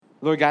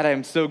Lord God, I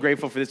am so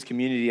grateful for this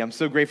community. I'm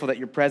so grateful that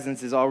your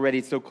presence is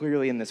already so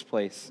clearly in this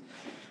place.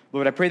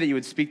 Lord, I pray that you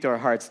would speak to our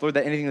hearts. Lord,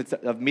 that anything that's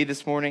of me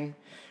this morning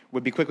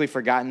would be quickly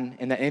forgotten,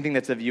 and that anything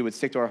that's of you would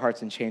stick to our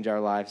hearts and change our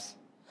lives.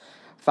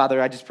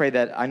 Father, I just pray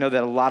that I know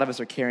that a lot of us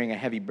are carrying a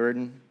heavy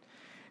burden.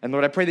 And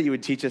Lord, I pray that you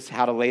would teach us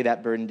how to lay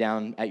that burden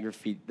down at your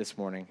feet this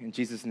morning. In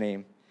Jesus'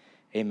 name,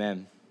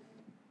 amen.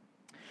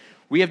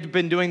 We have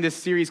been doing this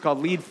series called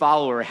Lead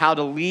Follower, how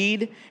to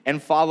lead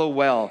and follow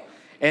well.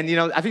 And,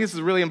 I think this is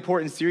a really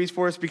important series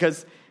for us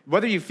because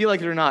whether you feel like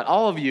it or not,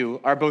 all of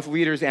you are both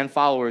leaders and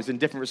followers in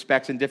different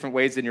respects, in different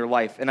ways in your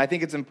life. And I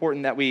think it's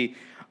important that we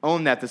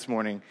own that this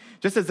morning.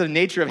 Just as the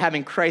nature of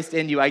having Christ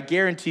in you, I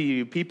guarantee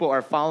you, people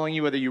are following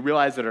you whether you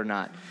realize it or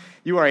not.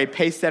 You are a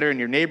pace setter in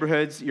your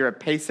neighborhoods. You're a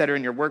pace setter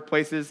in your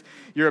workplaces.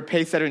 You're a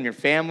pace setter in your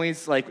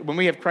families. Like when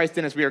we have Christ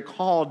in us, we are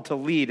called to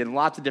lead in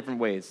lots of different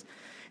ways.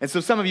 And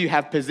so some of you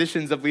have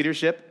positions of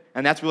leadership,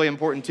 and that's really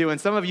important too.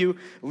 And some of you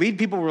lead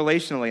people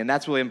relationally, and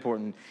that's really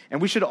important. And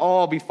we should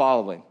all be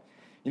following.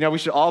 We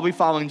should all be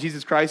following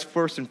Jesus Christ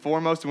first and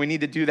foremost, and we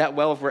need to do that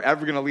well if we're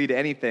ever going to lead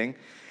anything.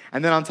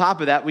 And then on top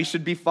of that, we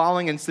should be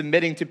following and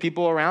submitting to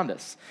people around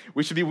us.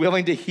 We should be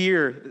willing to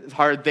hear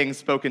hard things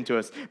spoken to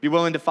us, be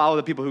willing to follow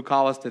the people who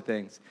call us to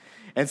things.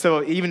 And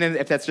so even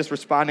if that's just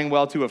responding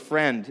well to a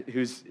friend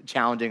who's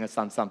challenging us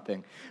on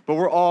something. But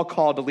we're all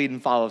called to lead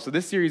and follow. So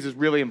this series is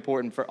really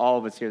important for all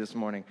of us here this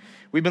morning.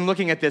 We've been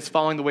looking at this,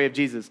 following the way of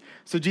Jesus.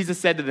 So Jesus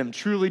said to them,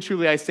 "Truly,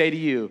 truly, I say to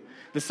you,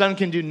 the Son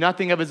can do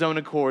nothing of his own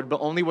accord, but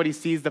only what he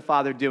sees the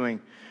Father doing.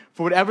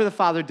 For whatever the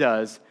Father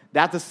does,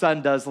 that the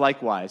Son does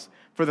likewise.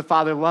 For the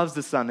Father loves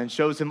the Son and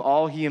shows him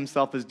all he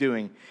himself is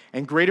doing.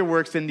 And greater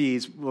works than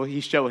these will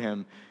he show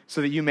him,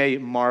 so that you may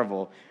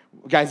marvel."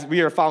 Guys,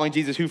 we are following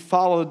Jesus who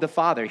followed the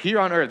Father. Here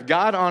on earth,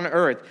 God on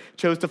earth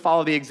chose to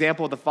follow the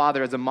example of the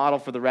Father as a model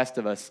for the rest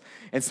of us.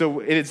 And so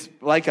it is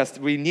like us.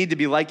 We need to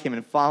be like him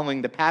in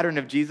following the pattern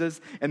of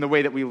Jesus and the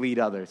way that we lead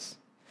others.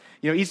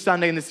 Each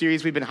Sunday in the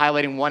series, we've been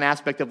highlighting one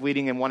aspect of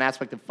leading and one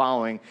aspect of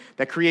following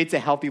that creates a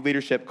healthy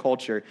leadership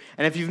culture.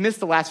 And if you've missed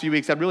the last few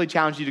weeks, I'd really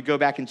challenge you to go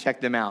back and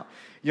check them out.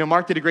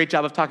 Mark did a great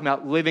job of talking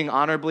about living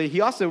honorably.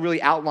 He also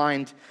really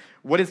outlined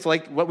what it's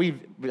like, what we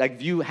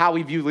view, how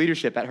we view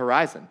leadership at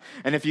Horizon.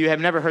 And if you have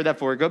never heard that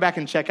before, go back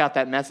and check out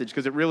that message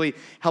because it really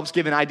helps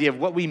give an idea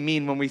of what we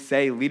mean when we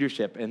say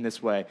leadership in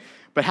this way.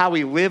 But how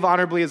we live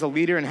honorably as a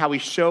leader and how we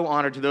show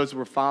honor to those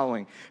we're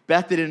following.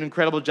 Beth did an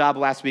incredible job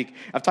last week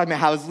of talking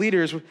about how as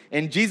leaders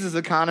in Jesus'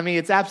 economy,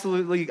 it's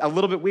absolutely a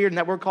little bit weird in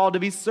that we're called to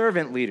be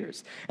servant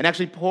leaders and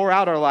actually pour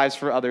out our lives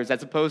for others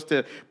as opposed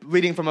to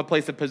leading from a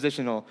place of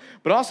positional.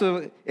 But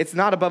also, it's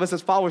not above us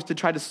as followers to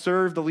try to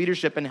serve the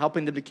leadership and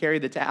helping them to carry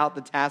out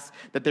the tasks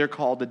that they're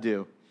called to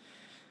do.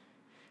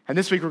 And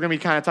this week, we're going to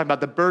be kind of talking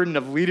about the burden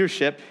of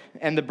leadership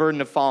and the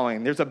burden of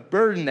following. There's a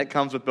burden that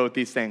comes with both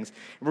these things.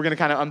 We're going to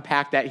kind of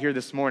unpack that here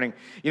this morning.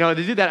 To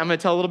do that, I'm going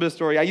to tell a little bit of a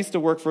story. I used to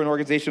work for an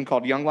organization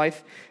called Young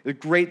Life. It was a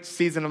great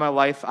season of my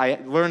life. I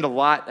learned a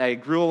lot. I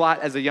grew a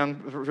lot as a young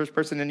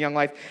person in Young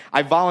Life.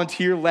 I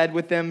volunteer-led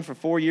with them for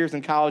 4 years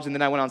in college, and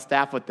then I went on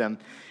staff with them.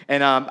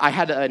 And I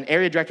had an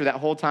area director that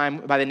whole time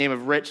by the name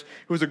of Rich,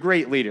 who was a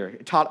great leader.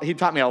 He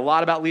taught me a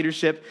lot about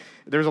leadership.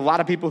 There's a lot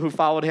of people who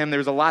followed him.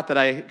 There's a lot that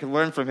I could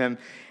learn from him.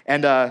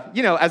 And,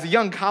 as a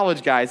young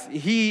college guy,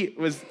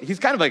 he's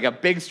kind of like a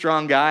big,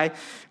 strong guy.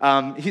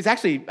 He's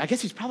actually, I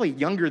guess he's probably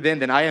younger then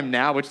than I am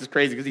now, which is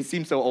crazy because he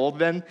seemed so old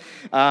then.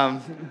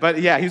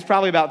 But yeah, he was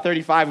probably about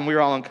 35 when we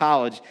were all in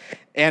college.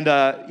 And,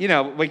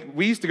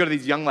 we used to go to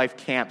these Young Life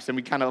camps, and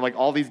we kind of,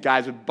 all these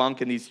guys would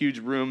bunk in these huge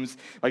rooms,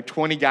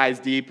 20 guys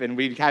deep, and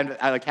we'd kind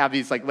of, have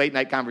these,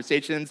 late-night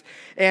conversations.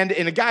 And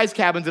in the guys'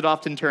 cabins, it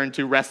often turned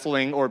to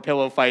wrestling or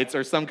pillow fights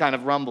or some kind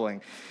of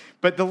rumbling.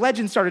 But the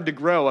legend started to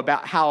grow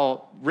about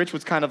how Rich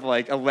was kind of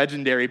like a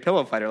legendary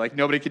pillow fighter.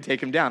 Nobody could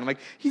take him down. I'm like,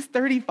 he's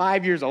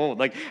 35 years old.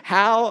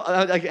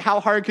 How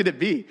hard could it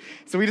be?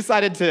 So we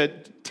decided to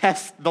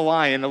test the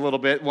lion a little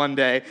bit one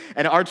day.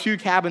 And our 2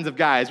 cabins of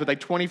guys with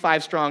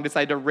 25 strong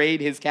decided to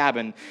raid his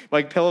cabin,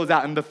 pillows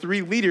out. And the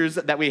 3 leaders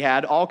that we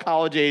had, all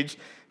college age,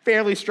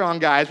 fairly strong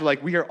guys were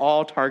we are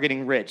all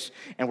targeting Rich,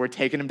 and we're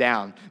taking him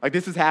down.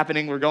 This is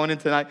happening. We're going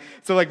into tonight.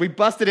 So, we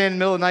busted in the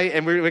middle of the night,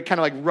 and we were kind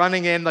of,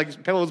 running in,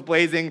 pillows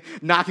blazing,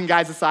 knocking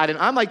guys aside. And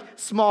I'm,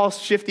 small,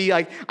 shifty.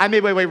 I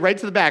made my way right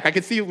to the back. I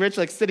could see Rich,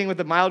 sitting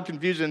with a mild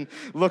confusion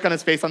look on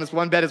his face on this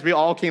one bed as we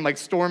all came,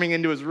 storming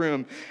into his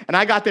room. And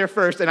I got there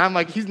first, and I'm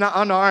he's not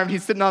unarmed.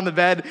 He's sitting on the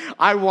bed.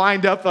 I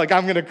wind up I'm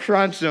going to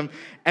crunch him.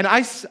 And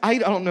I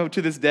don't know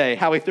to this day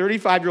how a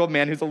 35-year-old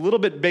man who's a little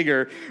bit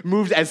bigger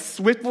moves as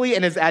swiftly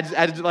and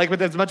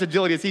with as much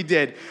agility as he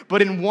did.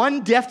 But in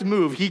one deft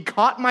move, he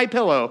caught my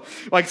pillow,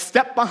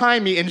 stepped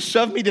behind me and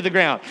shoved me to the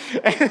ground.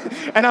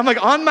 And I'm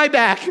on my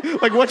back,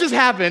 what just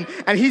happened?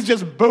 And he's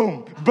just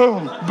boom,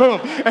 boom, boom.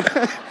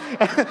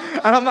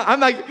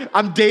 And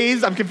I'm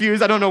dazed, I'm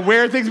confused, I don't know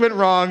where things went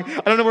wrong,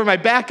 I don't know where my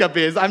backup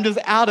is, I'm just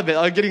out of it,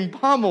 like getting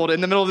pummeled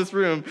in the middle of this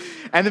room.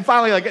 And then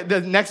finally, like,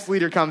 the next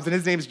leader comes, and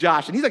his name's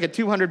Josh, and he's like a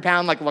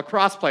 200-pound, like,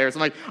 lacrosse player, so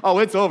I'm like, oh,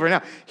 it's over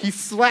now. He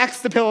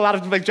slacks the pillow out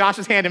of, like,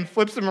 Josh's hand and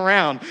flips him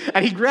around,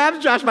 and he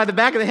grabs Josh by the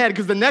back of the head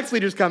because the next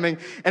leader's coming,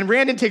 and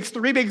Brandon takes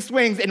 3 big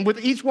swings, and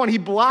with each one, he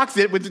blocks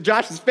it with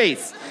Josh's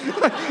face.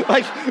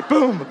 Like,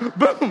 boom,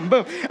 boom,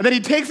 boom. And then he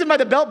takes him by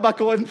the belt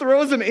buckle and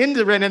throws him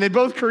into Brandon, and they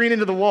both careen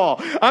into the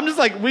wall. I'm just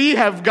like, we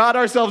have got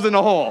ourselves in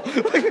a hole.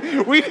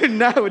 Like, we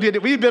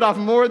bit off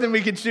more than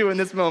we could chew in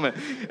this moment.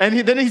 And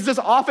then he's just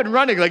off and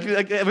running, like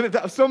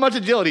with so much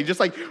agility, just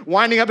like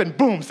winding up and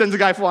boom, sends a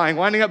guy flying.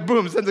 Winding up,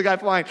 boom, sends a guy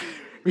flying.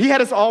 He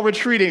had us all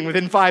retreating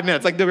within 5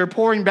 minutes. Like they were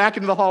pouring back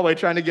into the hallway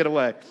trying to get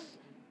away.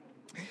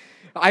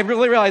 I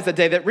really realized that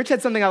day that Rich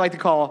had something I like to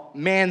call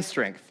man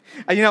strength.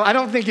 I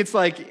don't think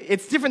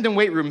it's different than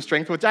weight room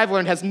strength, which I've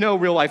learned has no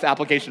real life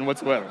application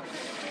whatsoever.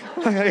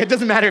 It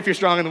doesn't matter if you're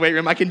strong in the weight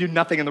room. I can do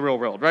nothing in the real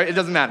world, right? It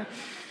doesn't matter.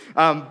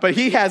 But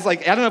he has, I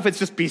don't know if it's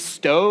just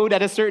bestowed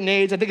at a certain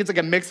age. I think it's like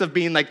a mix of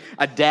being like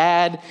a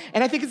dad.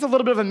 And I think it's a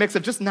little bit of a mix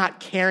of just not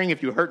caring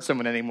if you hurt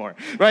someone anymore,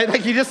 right?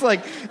 Like you just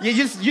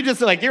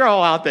you're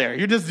all out there.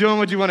 You're just doing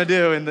what you want to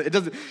do. And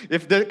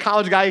if the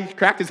college guy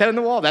cracked his head in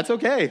the wall, that's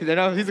okay.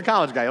 He's a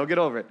college guy. He'll get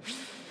over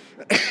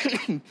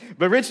it.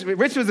 But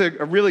Rich was a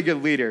really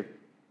good leader.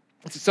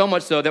 So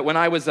much so that when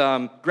I was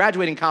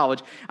graduating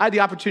college, I had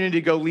the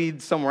opportunity to go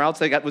lead somewhere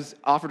else. I was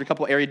offered a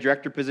couple area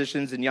director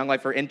positions in Young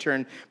Life or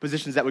intern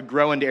positions that would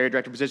grow into area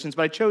director positions,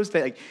 but I chose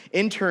to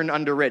intern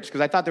under Rich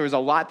because I thought there was a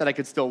lot that I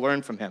could still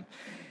learn from him.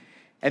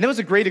 And it was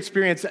a great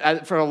experience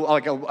for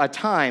a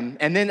time.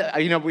 And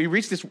then we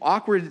reached this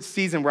awkward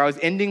season where I was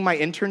ending my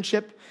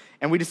internship,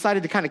 and we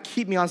decided to kind of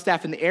keep me on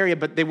staff in the area,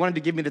 but they wanted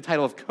to give me the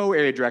title of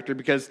co-area director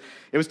because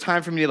it was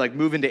time for me to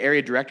move into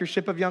area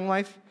directorship of Young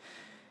Life.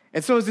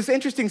 And so it was this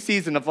interesting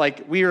season of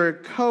we were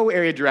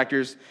co-area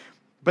directors,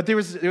 but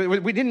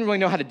we didn't really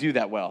know how to do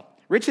that well.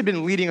 Rich had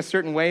been leading a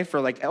certain way for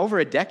over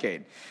a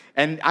decade,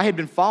 and I had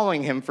been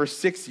following him for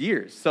 6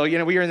 years. So,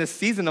 we were in this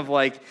season of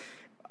what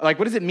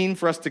does it mean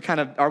for us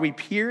to are we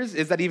peers?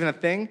 Is that even a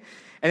thing?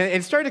 And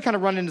it started to kind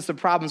of run into some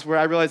problems where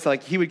I realized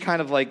he would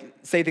kind of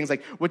say things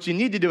like, what you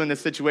need to do in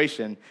this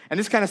situation. And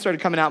this kind of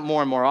started coming out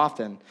more and more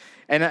often.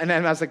 And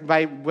I was like,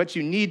 by what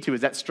you need to,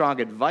 is that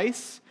strong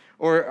advice?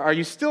 Or are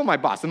you still my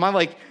boss? Am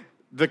I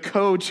the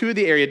to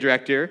the area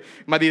director?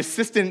 Am I the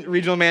assistant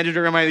regional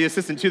manager, or am I the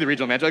assistant to the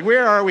regional manager?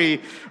 Where are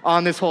we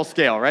on this whole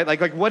scale, right?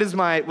 What is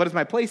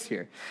my place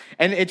here?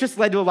 And it just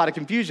led to a lot of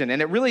confusion.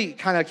 And it really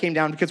kind of came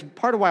down because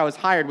part of why I was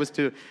hired was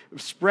to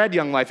spread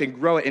Young Life and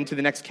grow it into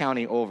the next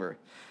county over.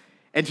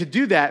 And to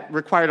do that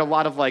required a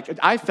lot of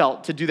I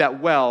felt to do that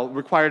well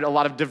required a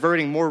lot of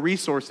diverting more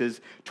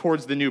resources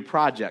towards the new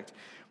project.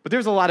 But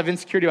there's a lot of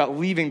insecurity about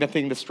leaving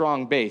the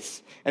strong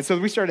base. And so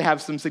we started to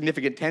have some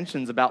significant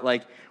tensions about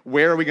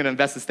where are we going to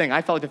invest this thing?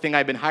 I felt like the thing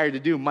I'd been hired to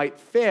do might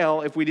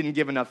fail if we didn't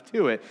give enough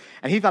to it.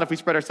 And he thought if we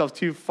spread ourselves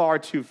too far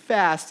too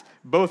fast,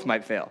 both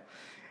might fail.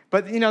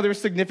 But, there were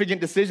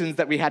significant decisions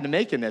that we had to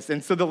make in this.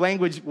 And so the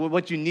language,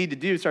 what you need to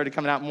do, started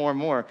coming out more and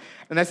more.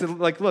 And I said,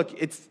 look,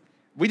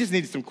 we just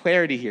need some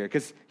clarity here.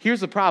 Because here's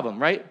the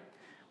problem, right?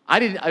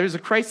 There was a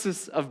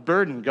crisis of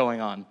burden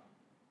going on.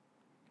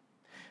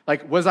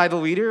 Was I the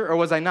leader or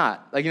was I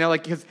not?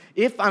 Because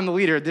if I'm the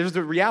leader, there's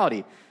the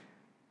reality.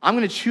 I'm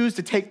going to choose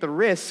to take the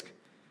risk,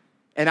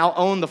 and I'll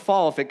own the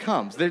fall if it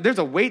comes. There's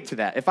a weight to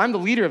that. If I'm the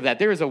leader of that,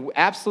 there is an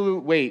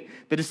absolute weight.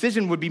 The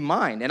decision would be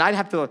mine, and I'd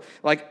have to,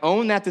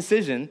 own that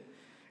decision.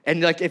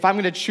 And, if I'm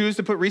going to choose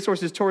to put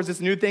resources towards this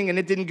new thing and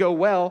it didn't go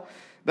well,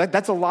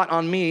 that's a lot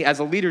on me as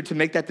a leader to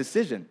make that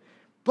decision.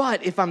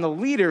 But if I'm the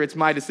leader, it's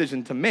my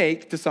decision to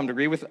make, to some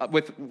degree,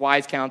 with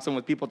wise counsel and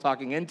with people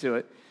talking into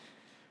it.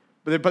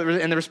 But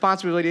and the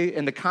responsibility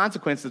and the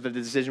consequences of the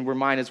decision were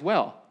mine as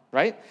well,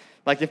 right?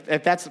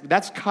 If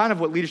that's kind of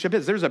what leadership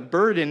is. There's a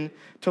burden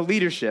to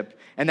leadership,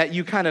 and that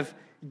you kind of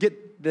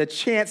get the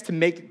chance to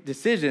make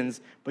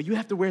decisions, but you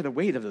have to wear the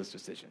weight of those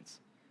decisions.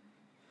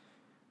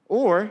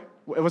 Or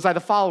was I the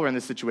follower in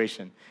this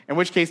situation? In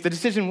which case, the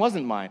decision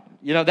wasn't mine.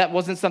 That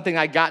wasn't something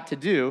I got to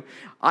do.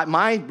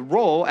 My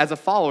role as a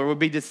follower would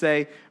be to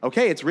say,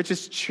 okay, it's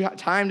Rich's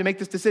time to make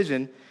this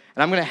decision,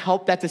 and I'm going to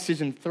help that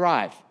decision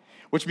thrive.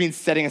 Which means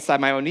setting aside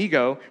my own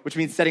ego, which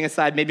means setting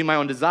aside maybe my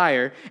own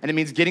desire, and it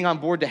means getting on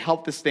board to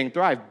help this thing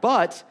thrive.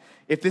 But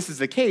if this is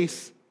the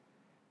case,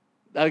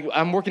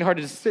 I'm working hard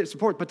to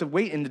support, but the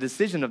weight in the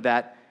decision of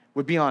that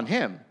would be on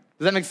him.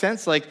 Does that make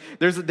sense?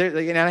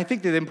 And I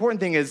think the important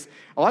thing is,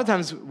 a lot of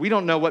times we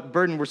don't know what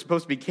burden we're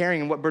supposed to be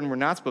carrying and what burden we're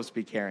not supposed to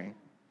be carrying.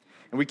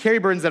 And we carry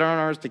burdens that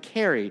aren't ours to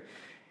carry.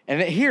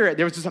 And here,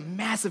 there was just a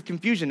massive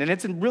confusion, and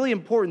it's really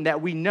important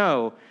that we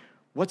know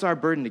what's our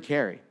burden to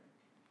carry.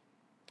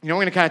 We're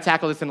going to kind of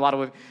tackle this in a lot of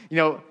ways.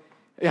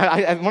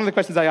 One of the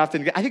questions I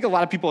think a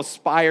lot of people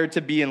aspire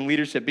to be in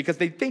leadership because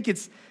they think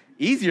it's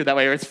easier that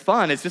way, or it's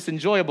fun, it's just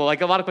enjoyable.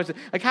 Like a lot of questions,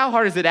 like how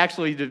hard is it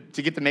actually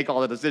to get to make all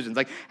the decisions?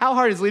 Like how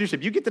hard is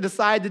leadership? You get to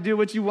decide to do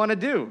what you want to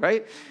do,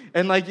 right?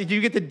 And like you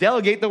get to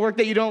delegate the work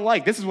that you don't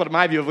like. This is what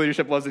my view of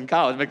leadership was in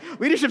college. Like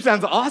leadership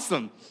sounds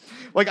awesome.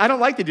 Like I don't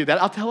like to do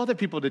that. I'll tell other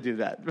people to do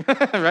that,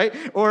 right?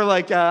 Or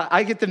like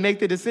I get to make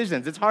the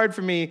decisions. It's hard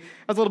for me. I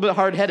was a little bit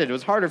hard-headed. It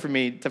was harder for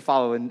me to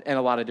follow in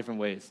a lot of different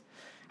ways.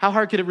 How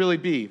hard could it really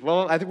be?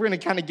 Well, I think we're going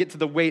to kind of get to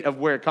the weight of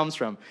where it comes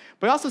from.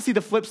 But I also see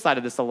the flip side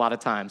of this a lot of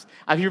times.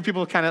 I hear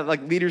people kind of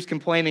like leaders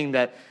complaining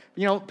that,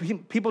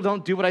 people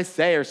don't do what I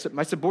say, or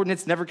my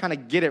subordinates never kind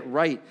of get it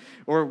right,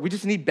 or we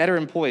just need better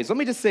employees. Let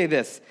me just say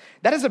this.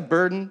 That is a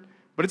burden,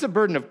 but it's a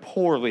burden of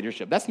poor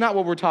leadership. That's not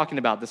what we're talking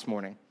about this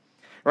morning,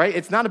 right?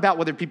 It's not about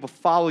whether people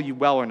follow you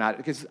well or not,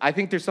 because I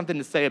think there's something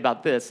to say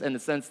about this in the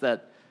sense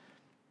that,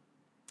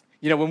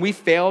 when we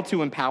fail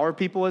to empower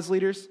people as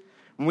leaders,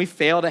 when we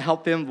fail to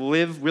help them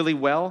live really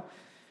well,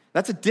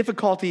 that's a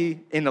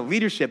difficulty in the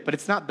leadership, but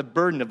it's not the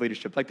burden of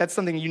leadership. Like, that's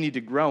something you need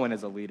to grow in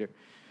as a leader.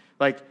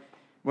 Like,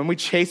 when we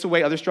chase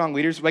away other strong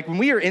leaders, like when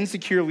we are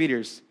insecure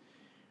leaders,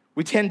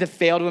 we tend to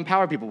fail to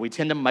empower people. We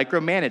tend to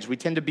micromanage. We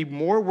tend to be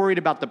more worried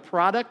about the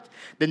product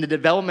than the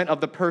development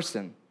of the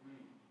person.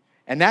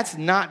 And that's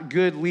not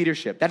good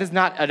leadership. That is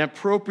not an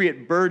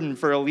appropriate burden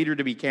for a leader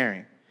to be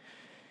carrying.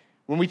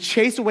 When we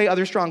chase away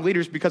other strong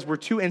leaders because we're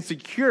too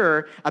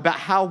insecure about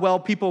how well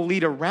people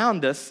lead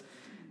around us,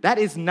 that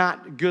is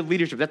not good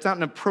leadership. That's not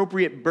an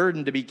appropriate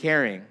burden to be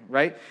carrying,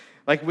 right?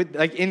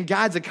 Like in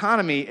God's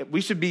economy,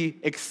 we should be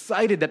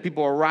excited that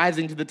people are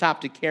rising to the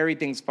top to carry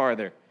things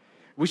farther.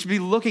 We should be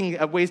looking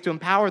at ways to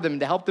empower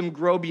them, to help them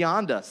grow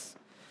beyond us.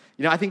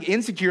 I think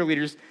insecure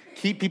leaders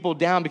keep people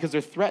down because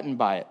they're threatened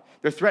by it.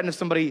 They're threatened of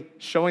somebody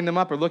showing them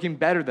up or looking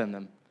better than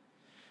them.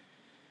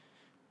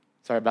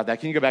 Sorry about that.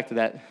 Can you go back to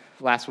that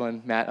last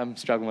one, Matt? I'm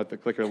struggling with the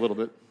clicker a little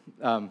bit.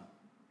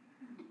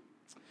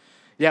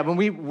 When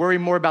we worry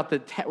more about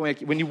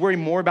when you worry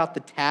more about the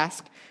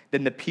task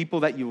than the people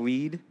that you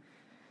lead,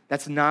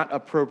 that's not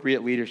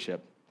appropriate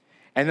leadership.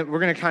 And we're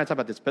going to kind of talk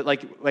about this, but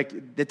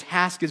like the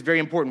task is very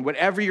important.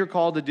 Whatever you're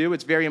called to do,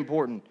 it's very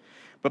important.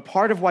 But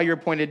part of why you're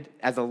appointed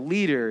as a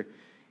leader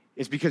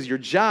is because your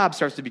job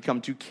starts to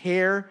become to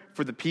care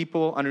for the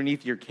people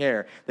underneath your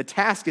care. The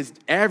task is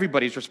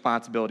everybody's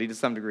responsibility to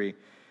some degree.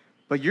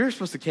 But you're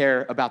supposed to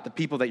care about the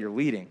people that you're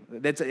leading.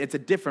 It's a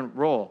different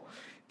role.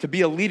 To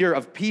be a leader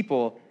of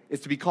people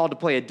is to be called to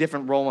play a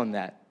different role in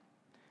that.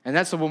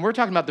 And so when we're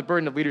talking about the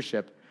burden of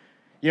leadership,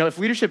 if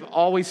leadership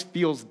always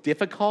feels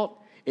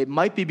difficult, it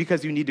might be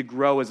because you need to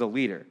grow as a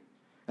leader.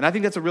 And I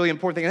think that's a really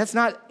important thing. And that's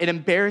not an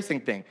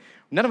embarrassing thing.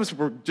 None of us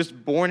were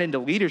just born into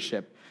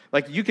leadership.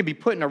 Like, you could be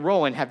put in a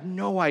role and have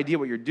no idea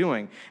what you're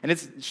doing. And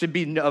it should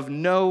be of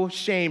no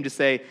shame to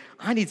say,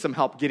 I need some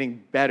help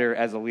getting better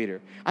as a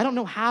leader. I don't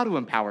know how to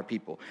empower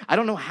people. I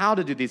don't know how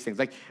to do these things.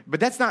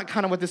 But that's not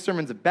kind of what this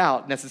sermon's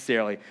about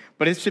necessarily.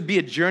 But it should be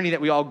a journey that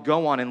we all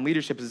go on in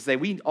leadership, is to say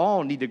we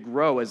all need to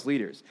grow as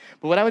leaders.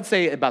 But what I would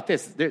say about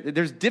this,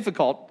 it's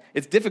difficult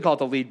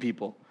to lead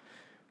people.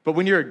 But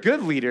when you're a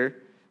good leader,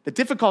 the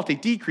difficulty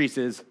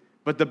decreases,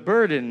 but the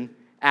burden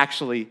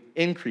actually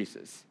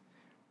increases.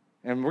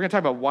 And we're going to talk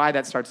about why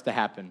that starts to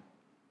happen.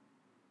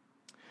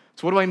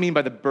 So what do I mean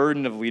by the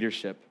burden of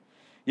leadership?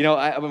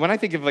 When I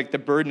think of the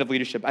burden of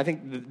leadership, I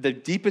think the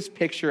deepest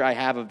picture I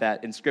have of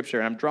that in Scripture,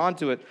 and I'm drawn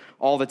to it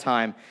all the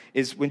time,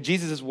 is when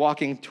Jesus is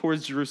walking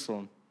towards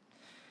Jerusalem,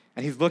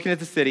 and he's looking at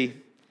the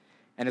city,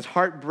 and his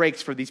heart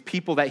breaks for these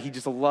people that he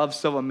just loves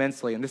so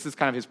immensely. And this is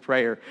kind of his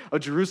prayer. Oh,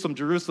 Jerusalem,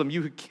 Jerusalem,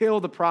 you who kill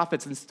the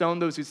prophets and stone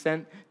those who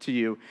sent to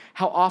you.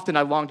 How often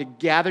I long to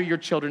gather your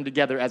children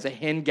together as a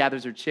hen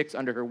gathers her chicks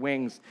under her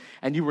wings,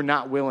 and you were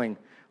not willing.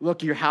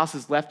 Look, your house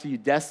is left to you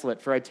desolate,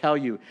 for I tell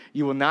you,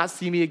 you will not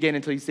see me again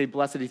until you say,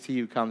 blessed is he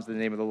who comes in the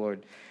name of the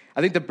Lord.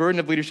 I think the burden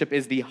of leadership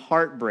is the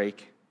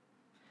heartbreak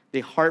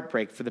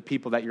for the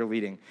people that you're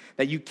leading,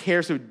 that you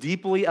care so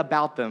deeply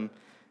about them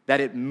that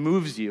it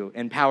moves you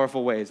in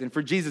powerful ways. And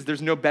for Jesus,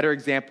 there's no better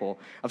example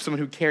of someone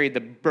who carried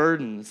the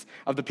burdens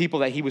of the people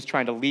that he was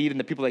trying to lead and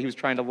the people that he was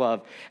trying to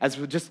love.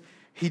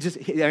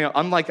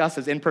 Unlike us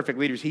as imperfect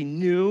leaders, he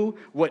knew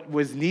what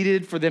was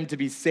needed for them to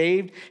be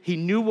saved. He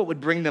knew what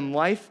would bring them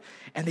life,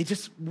 and they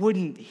just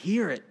wouldn't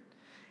hear it.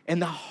 And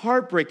the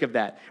heartbreak of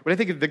that, what I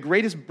think the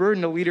greatest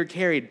burden a leader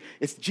carried,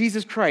 is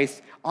Jesus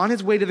Christ on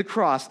his way to the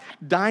cross,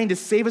 dying to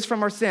save us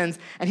from our sins,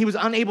 and he was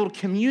unable to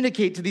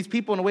communicate to these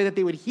people in a way that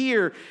they would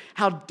hear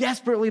how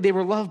desperately they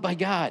were loved by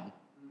God.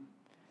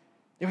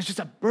 There was just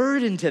a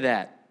burden to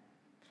that.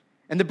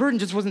 And the burden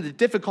just wasn't the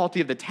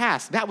difficulty of the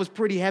task. That was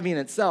pretty heavy in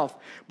itself.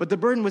 But the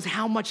burden was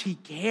how much he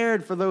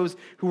cared for those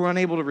who were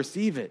unable to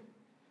receive it.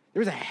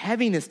 There was a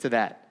heaviness to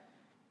that.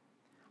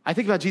 I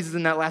think about Jesus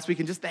in that last week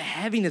and just the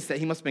heaviness that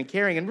he must have been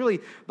carrying, and really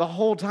the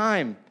whole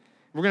time.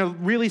 We're going to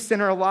really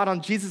center a lot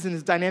on Jesus and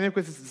his dynamic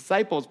with his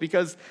disciples,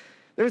 because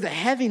there was a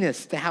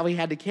heaviness to how he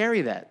had to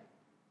carry that.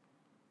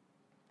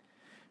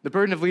 The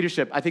burden of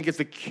leadership, I think, is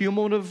the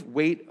cumulative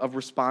weight of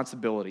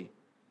responsibility.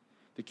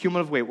 The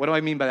cumulative weight. What do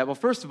I mean by that? Well,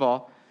 first of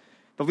all,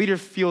 the leader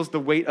feels the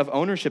weight of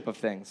ownership of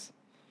things.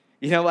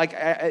 Like,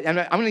 and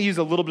I'm going to use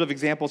a little bit of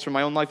examples from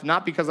my own life,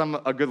 not because I'm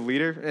a good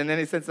leader in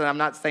any sense, that I'm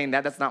not saying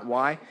that. That's not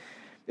why.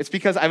 It's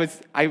because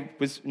I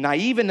was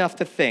naive enough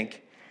to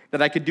think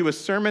that I could do a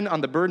sermon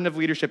on the burden of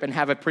leadership and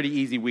have a pretty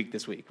easy week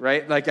this week,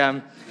 right?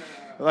 God's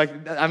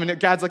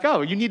like,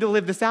 oh, you need to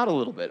live this out a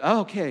little bit. Oh,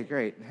 okay,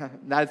 great.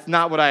 That's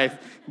not what I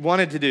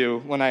wanted to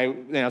do when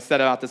I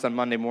set about this on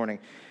Monday morning.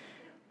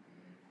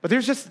 But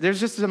there's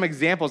just some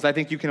examples I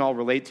think you can all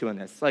relate to in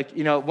this.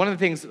 One of the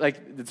things,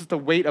 it's just the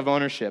weight of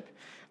ownership.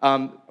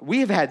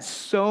 We have had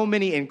so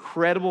many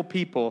incredible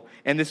people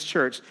in this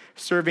church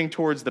serving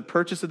towards the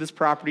purchase of this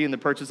property and the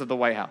purchase of the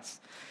White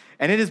House.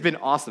 And it has been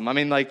awesome.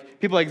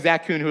 People like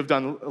Zach Kuhn who have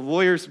done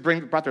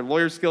brought their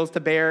lawyer skills to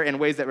bear in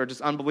ways that were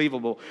just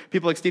unbelievable.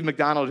 People like Steve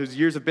McDonald, who's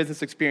years of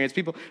business experience.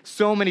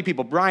 So many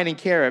people, Brian and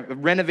Kara,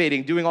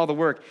 renovating, doing all the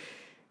work.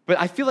 But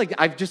I feel like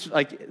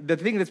the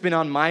thing that's been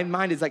on my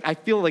mind is I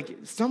feel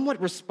somewhat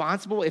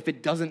responsible if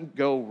it doesn't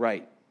go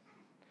right.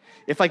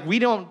 If we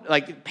don't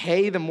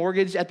pay the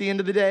mortgage at the end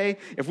of the day,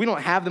 if we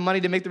don't have the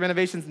money to make the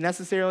renovations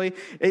necessarily,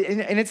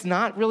 and it's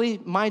not really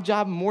my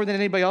job more than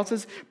anybody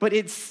else's, but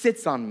it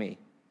sits on me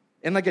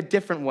in a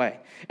different way.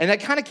 And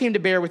that kind of came to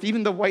bear with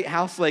even the White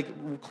House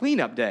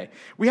cleanup day.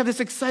 We have this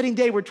exciting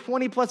day where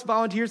 20 plus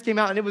volunteers came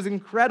out and it was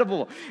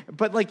incredible.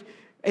 But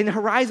in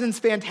Horizon's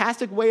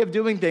fantastic way of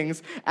doing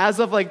things, as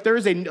of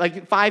Thursday,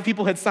 5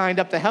 people had signed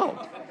up to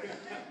help.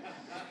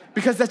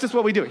 Because that's just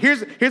what we do.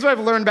 Here's what I've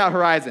learned about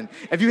Horizon.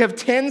 If you have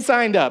 10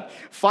 signed up,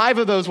 5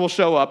 of those will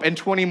show up and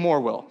 20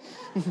 more will.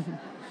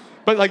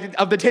 But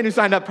of the 10 who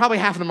signed up, probably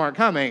half of them aren't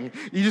coming.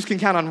 You just can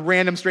count on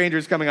random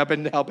strangers coming up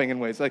and helping in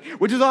ways,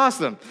 which is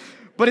awesome.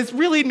 But it's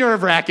really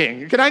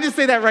nerve-wracking. Can I just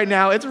say that right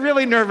now? It's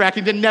really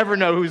nerve-wracking to never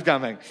know who's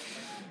coming.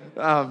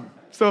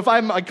 So if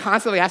I'm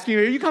constantly asking you,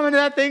 are you coming to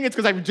that thing? It's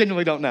because I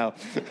genuinely don't know.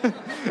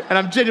 And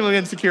I'm genuinely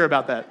insecure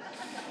about that.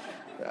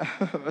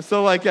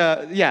 So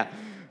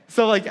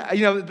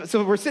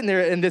we're sitting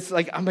there and this,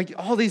 I'm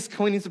all these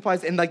cleaning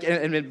supplies and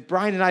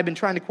Brian and I have been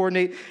trying to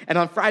coordinate. And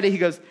on Friday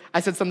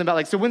I said something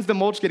about so when's the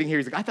mulch getting here?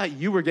 He's I thought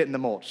you were getting the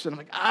mulch.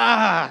 And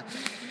I'm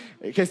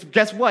because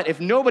guess what? If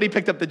nobody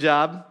picked up the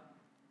job,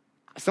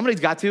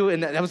 somebody's got to,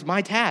 and that was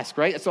my task,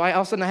 right? So all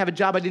of a sudden I have a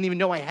job I didn't even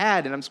know I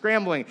had, and I'm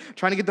scrambling,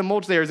 trying to get the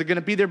mulch there. Is it going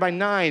to be there by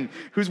 9?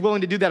 Who's willing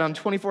to do that on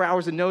 24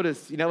 hours of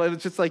notice? It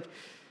was just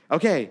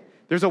okay,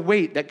 there's a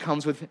weight that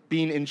comes with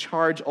being in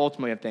charge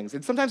ultimately of things.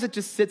 And sometimes it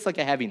just sits like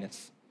a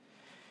heaviness.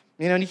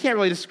 And you can't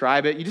really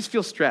describe it. You just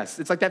feel stressed.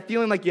 It's that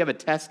feeling you have a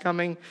test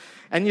coming,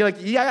 and you're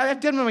yeah, I've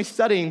done my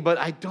studying, but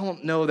I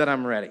don't know that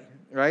I'm ready.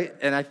 Right?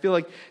 And I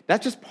feel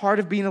that's just part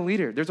of being a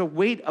leader. There's a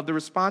weight of the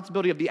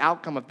responsibility of the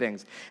outcome of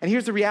things. And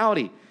here's the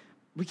reality.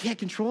 We can't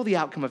control the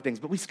outcome of things,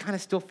 but we kind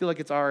of still feel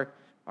it's our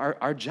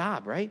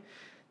job, right?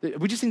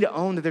 We just need to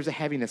own that there's a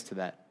heaviness to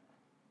that.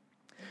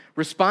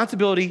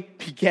 Responsibility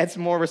begets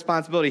more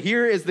responsibility.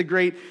 Here is the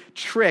great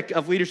trick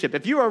of leadership.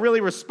 If you are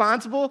really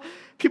responsible,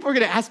 people are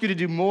going to ask you to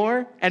do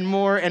more and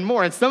more and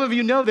more. And some of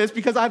you know this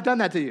because I've done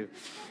that to you.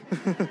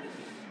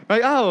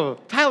 Oh,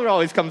 Tyler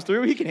always comes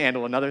through. He can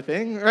handle another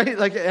thing, right?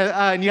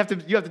 And you have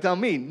to tell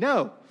me,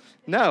 no,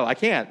 I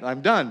can't.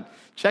 I'm done.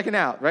 Checking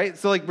out, right?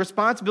 So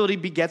responsibility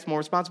begets more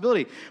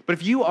responsibility. But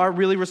if you are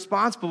really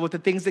responsible with the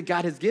things that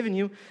God has given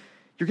you,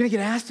 you're going to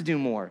get asked to do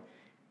more.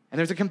 And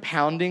there's a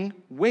compounding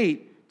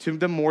weight to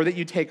the more that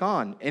you take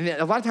on. And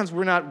a lot of times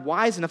we're not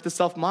wise enough to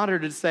self-monitor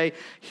to say,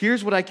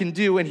 here's what I can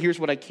do and here's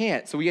what I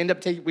can't. So we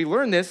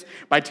learn this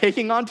by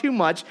taking on too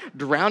much,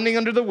 drowning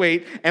under the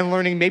weight, and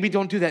learning maybe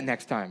don't do that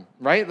next time,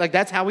 right?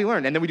 That's how we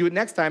learn. And then we do it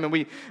next time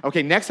and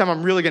next time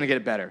I'm really going to get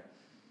it better,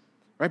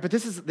 right? But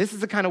this is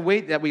the kind of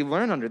weight that we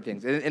learn under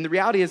things. And the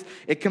reality is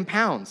it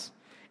compounds.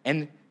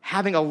 And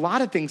having a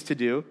lot of things to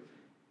do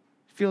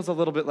feels a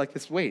little bit like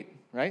this weight,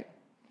 right?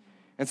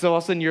 And so all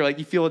of a sudden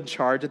you feel in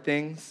charge of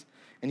things.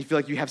 And you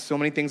feel you have so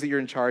many things that you're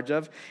in charge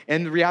of.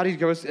 And the reality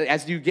goes,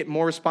 as you get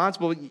more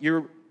responsible, it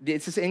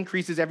just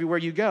increases everywhere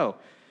you go.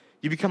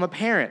 You become a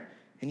parent,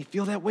 and you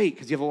feel that weight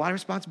because you have a lot of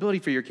responsibility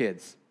for your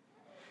kids.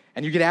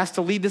 And you get asked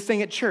to lead this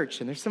thing at church,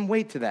 and there's some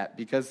weight to that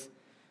because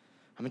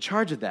I'm in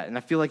charge of that. And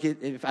I feel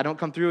if I don't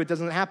come through, it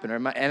doesn't happen. Or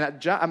my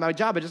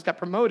job, I just got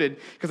promoted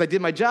because I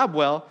did my job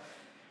well,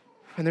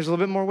 and there's a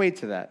little bit more weight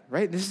to that,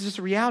 right? This is just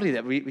a reality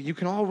that you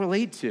can all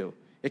relate to.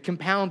 It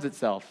compounds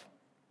itself.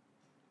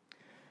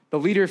 The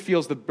leader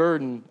feels the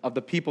burden of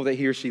the people that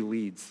he or she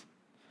leads.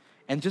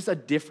 And just a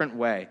different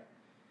way.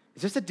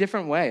 It's just a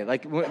different way.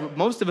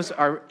 Most of us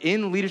are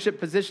in leadership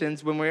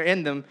positions when we're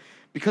in them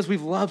because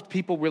we've loved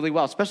people really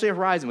well, especially at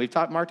Horizon.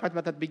 Mark talked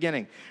about that at the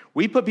beginning.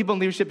 We put people in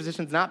leadership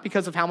positions not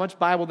because of how much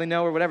Bible they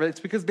know or whatever.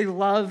 It's because they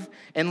love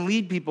and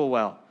lead people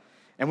well.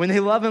 And when they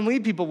love and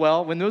lead people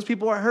well, when those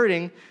people are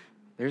hurting,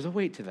 there's a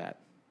weight to that.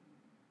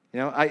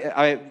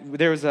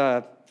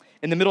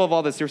 In the middle of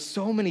all this, there's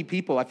so many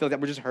people I feel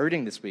that were just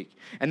hurting this week.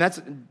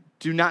 And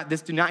do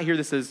not hear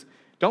this as,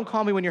 don't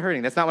call me when you're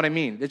hurting. That's not what I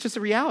mean. It's just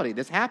a reality.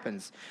 This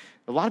happens.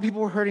 A lot of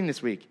people were hurting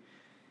this week.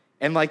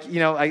 And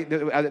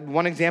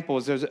one example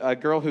is there's a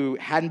girl who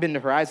hadn't been to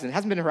Horizon,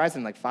 hasn't been to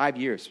Horizon in 5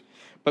 years.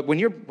 But when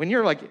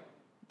you're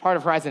part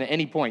of Horizon at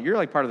any point. You're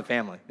like part of the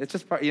family. It's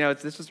just part,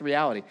 it's just a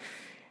reality.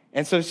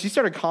 And so she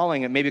started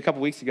calling maybe a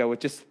couple weeks ago with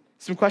just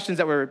some questions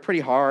that were pretty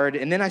hard.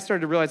 And then I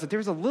started to realize that there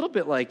was a little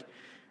bit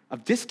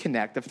of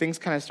disconnect of things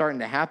kind of starting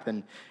to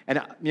happen. And,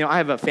 I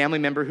have a family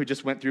member who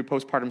just went through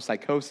postpartum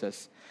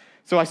psychosis.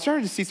 So I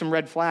started to see some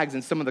red flags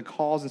in some of the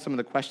calls and some of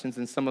the questions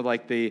and some of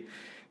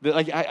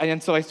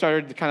and so I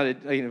started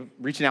kind of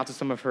reaching out to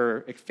some of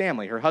her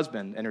family, her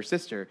husband and her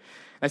sister.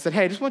 And I said,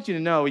 hey, I just want you to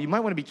know you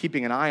might want to be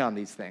keeping an eye on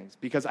these things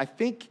because I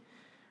think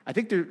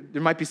there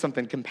might be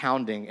something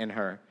compounding in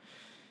her.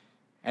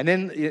 And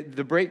then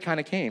the break kind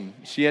of came.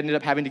 She ended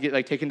up having to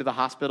get taken to the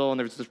hospital, and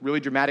there was this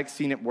really dramatic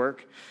scene at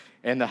work,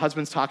 and the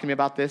husband's talking to me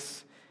about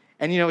this.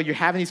 And, you're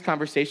having these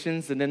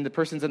conversations, and then the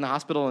person's in the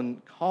hospital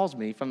and calls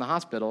me from the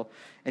hospital,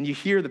 and you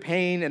hear the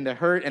pain and the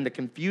hurt and the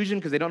confusion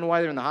because they don't know why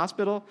they're in the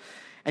hospital.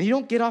 And you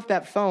don't get off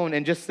that phone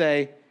and just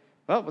say,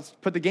 well, let's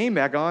put the game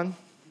back on.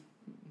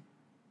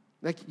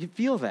 You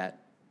feel that.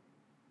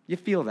 You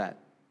feel that.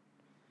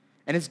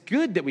 And it's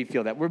good that we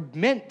feel that. We're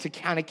meant to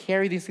kind of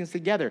carry these things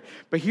together.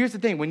 But here's the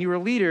thing. When you're a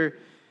leader,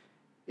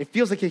 it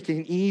feels like it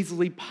can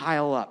easily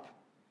pile up.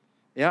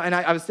 And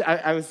I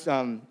was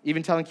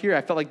even telling Kira,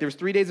 I felt like there was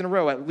 3 days in a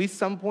row, at least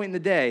some point in the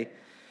day,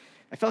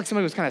 I felt like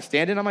somebody was kind of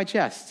standing on my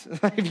chest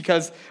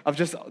because of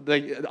just and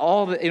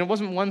it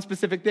wasn't one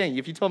specific thing.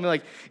 If you told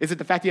me is it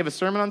the fact that you have a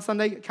sermon on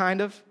Sunday?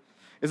 Kind of.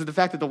 Is it the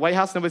fact that the White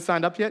House, nobody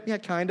signed up yet? Yeah,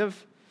 kind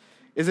of.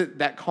 Is it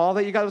that call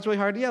that you got that was really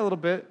hard? Yeah, a little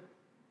bit.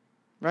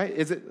 Right?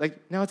 Is it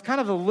no, it's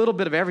kind of a little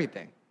bit of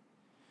everything.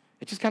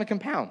 It just kind of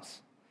compounds.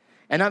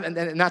 And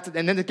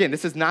then again,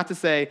 this is not to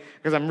say,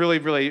 because I'm really,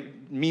 really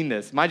mean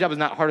this, my job is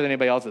not harder than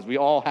anybody else's. We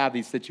all have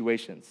these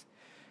situations,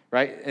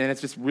 right? And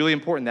it's just really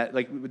important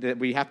that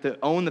we have to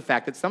own the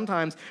fact that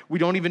sometimes we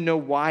don't even know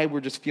why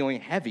we're just feeling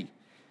heavy.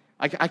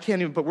 I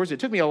can't even put words to it. It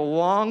took me a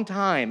long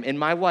time in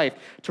my life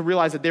to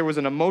realize that there was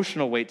an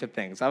emotional weight to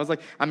things. I was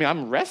like,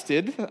 I'm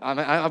rested.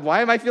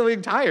 Why am I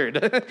feeling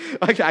tired?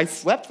 I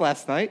slept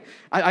last night.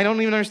 I don't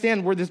even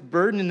understand where this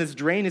burden and this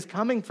drain is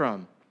coming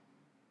from.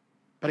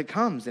 But it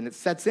comes and it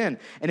sets in.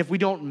 And if we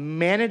don't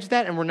manage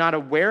that and we're not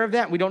aware of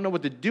that, and we don't know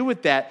what to do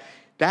with that,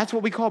 that's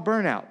what we call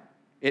burnout.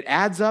 It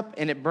adds up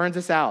and it burns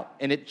us out.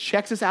 And it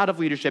checks us out of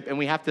leadership, and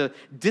we have to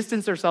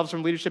distance ourselves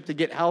from leadership to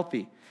get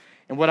healthy.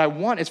 And what I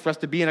want is for us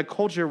to be in a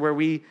culture where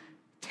we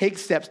take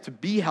steps to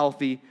be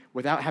healthy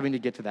without having to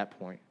get to that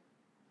point.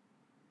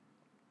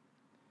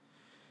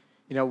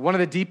 One of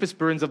the deepest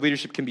burdens of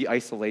leadership can be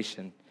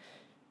isolation.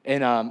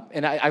 And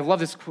I love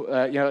this,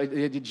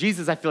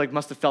 Jesus, I feel like,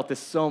 must have felt this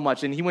so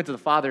much, and he went to the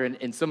Father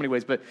in so many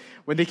ways, but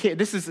when they came,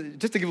 this is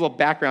just to give a little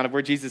background of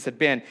where Jesus had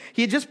been.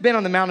 He had just been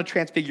on the Mount of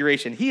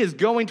Transfiguration. He is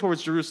going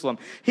towards Jerusalem.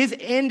 His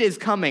end is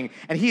coming,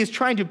 and he is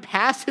trying to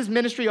pass his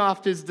ministry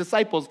off to his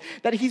disciples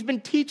that he's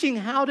been teaching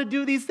how to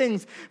do these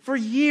things for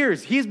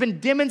years. He's been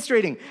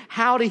demonstrating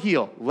how to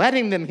heal,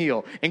 letting them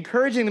heal,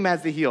 encouraging them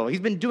as they heal. He's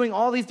been doing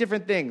all these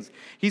different things.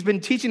 He's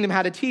been teaching them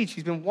how to teach.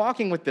 He's been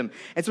walking with them.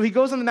 And so he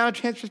goes on the Mount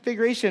of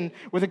Transfiguration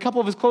with a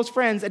couple of his close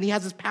friends, and he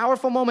has this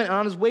powerful moment, and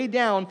on his way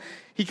down,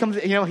 he comes,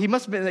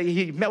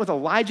 he met with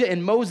Elijah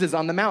and Moses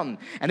on the mountain,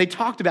 and they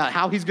talked about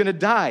how he's going to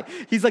die.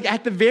 He's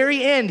at the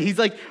very end, he's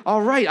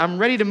all right, I'm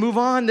ready to move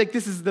on.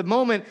 This is the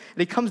moment. And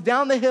he comes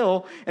down the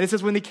hill, and it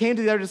says, when they came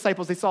to the other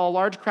disciples, they saw a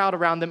large crowd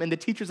around them and the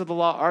teachers of the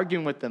law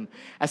arguing with them.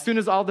 As soon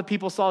as all the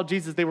people saw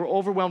Jesus, they were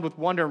overwhelmed with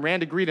wonder and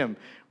ran to greet him.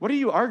 What are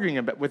you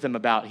arguing with him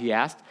about? He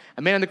asked.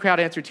 A man in the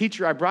crowd answered,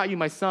 Teacher, I brought you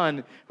my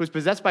son, who is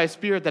possessed by a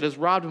spirit that has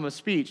robbed him of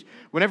speech.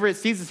 Whenever it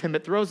seizes him,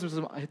 it throws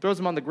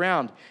him on the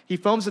ground. He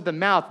foams at the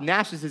mouth,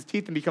 gnashes his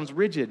teeth, and becomes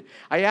rigid.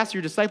 I asked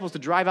your disciples to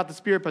drive out the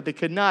spirit, but they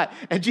could not.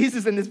 And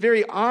Jesus, in this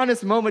very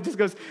honest moment, just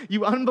goes,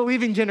 you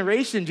unbelieving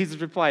generation,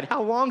 Jesus replied,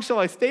 how long shall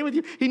I stay with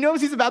you? He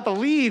knows he's about to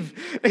leave.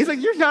 And he's like,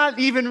 you're not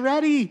even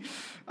ready.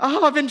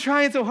 Oh, I've been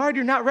trying so hard.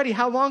 You're not ready.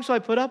 How long shall I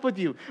put up with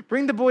you?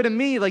 Bring the boy to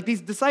me.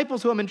 These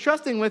disciples who I'm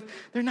entrusting with,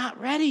 they're not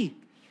ready.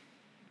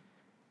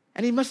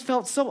 And he must have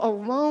felt so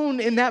alone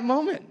in that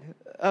moment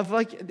of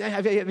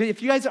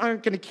if you guys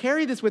aren't going to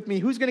carry this with me,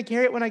 who's going to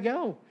carry it when I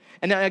go?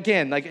 And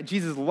again,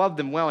 Jesus loved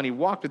them well, and he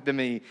walked with them,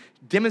 and he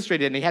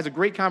demonstrated it, and he has a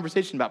great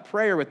conversation about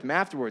prayer with them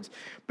afterwards.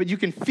 But you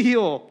can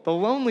feel the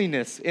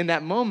loneliness in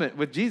that moment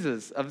with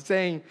Jesus of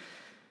saying,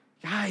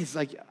 guys,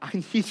 I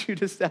need you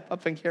to step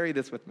up and carry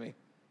this with me.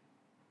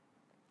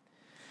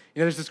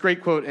 There's this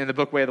great quote in the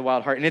book Way of the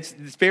Wild Heart, and it's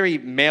very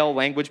male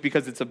language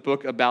because it's a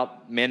book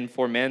about men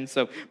for men.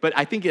 But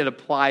I think it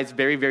applies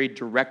very, very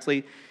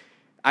directly.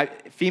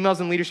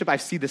 Females in leadership, I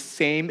see the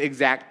same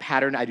exact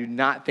pattern. I do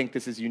not think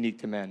this is unique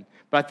to men,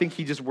 but I think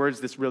he just words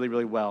this really,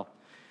 really well.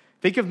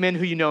 Think of men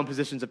who you know in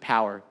positions of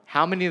power.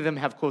 How many of them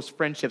have close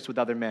friendships with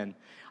other men?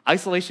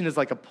 Isolation is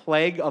like a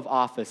plague of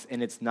office,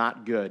 and it's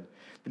not good.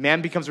 The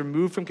man becomes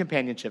removed from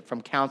companionship,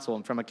 from counsel,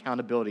 and from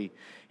accountability.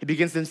 He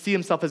begins to see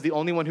himself as the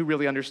only one who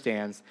really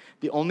understands,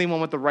 the only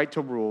one with the right to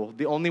rule,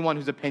 the only one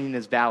whose opinion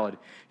is valid.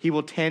 He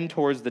will tend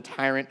towards the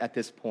tyrant at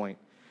this point.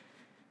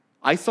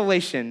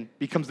 Isolation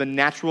becomes the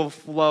natural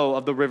flow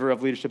of the river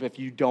of leadership if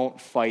you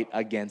don't fight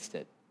against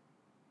it.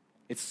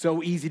 It's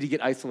so easy to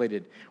get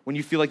isolated when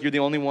you feel like you're the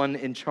only one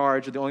in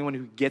charge, or the only one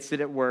who gets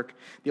it at work,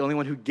 the only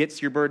one who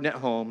gets your burden at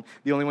home,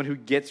 the only one who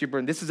gets your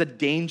burden. This is a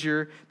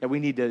danger that we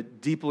need to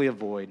deeply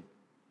avoid.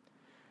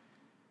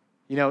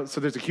 So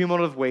there's a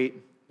cumulative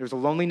weight. There's a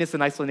loneliness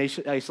and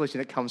isolation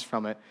that comes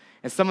from it.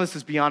 And some of this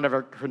is beyond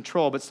our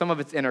control, but some of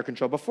it's in our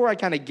control. Before I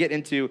kind of get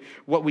into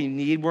what we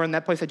need, we're in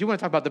that place, I do want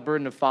to talk about the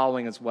burden of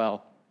following as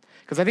well.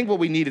 Because I think what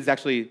we need is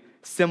actually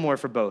similar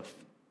for both.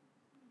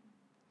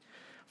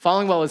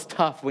 Following well is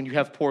tough when you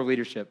have poor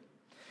leadership.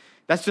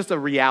 That's just a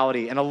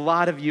reality. And a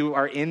lot of you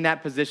are in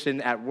that position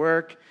at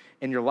work,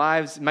 in your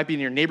lives. It might be in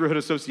your neighborhood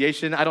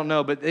association. I don't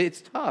know, but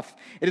it's tough.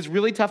 It is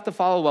really tough to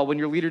follow well when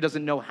your leader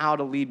doesn't know how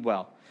to lead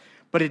well.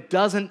 But it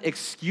doesn't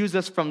excuse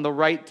us from the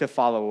right to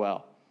follow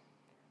well.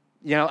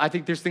 I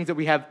think there's things that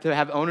we have to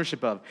have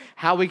ownership of.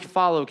 How we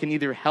follow can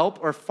either help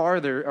or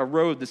farther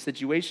erode the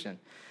situation.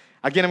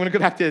 Again, I'm going to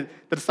go back to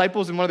the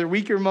disciples in one of their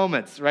weaker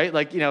moments, right?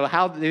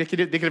 How they could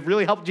have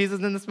really helped Jesus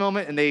in this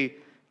moment, and they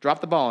dropped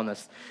the ball on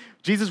this.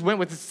 Jesus went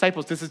with his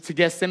disciples. This is to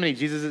Gethsemane.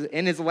 Jesus is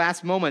in his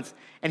last moments,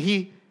 and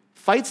he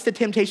fights the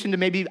temptation to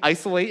maybe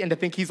isolate and to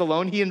think he's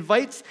alone. He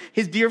invites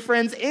his dear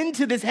friends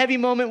into this heavy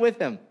moment with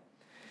him.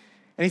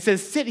 And he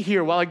says, sit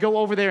here while I go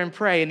over there and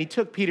pray. And he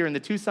took Peter and the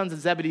two sons of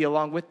Zebedee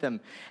along with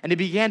them. And he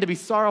began to be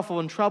sorrowful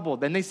and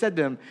troubled. Then they said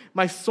to him,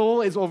 my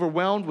soul is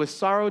overwhelmed with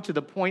sorrow to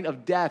the point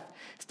of death.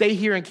 Stay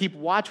here and keep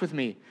watch with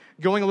me.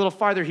 Going a little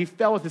farther, he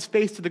fell with his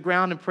face to the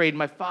ground and prayed,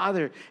 my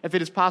Father, if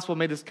it is possible,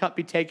 may this cup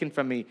be taken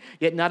from me.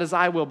 Yet not as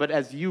I will, but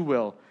as you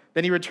will.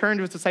 Then he returned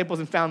to his disciples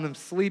and found them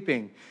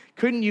sleeping.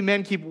 Couldn't you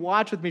men keep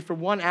watch with me for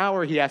 1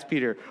 hour, he asked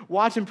Peter.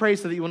 Watch and pray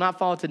so that you will not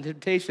fall into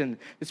temptation.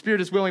 The spirit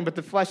is willing, but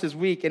the flesh is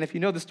weak. And if you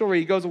know the story,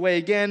 he goes away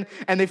again,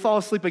 and they fall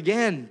asleep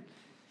again.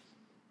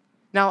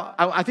 Now,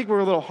 I think we're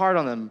a little hard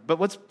on them, but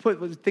let's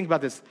think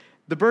about this.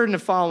 The burden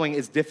of following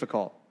is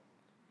difficult.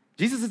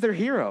 Jesus is their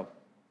hero.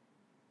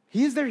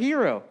 He is their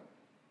hero.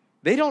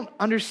 They don't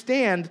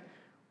understand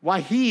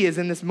why he is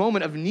in this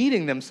moment of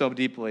needing them so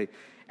deeply.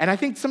 And I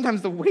think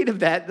sometimes the weight of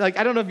that,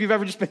 I don't know if you've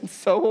ever just been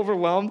so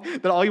overwhelmed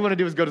that all you want to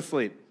do is go to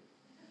sleep.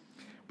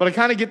 But I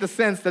kind of get the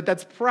sense that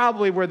that's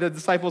probably where the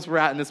disciples were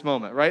at in this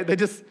moment, right? They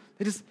just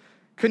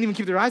couldn't even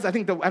keep their eyes. I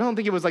don't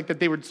think it was like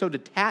that they were so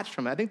detached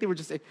from it. I think they were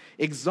just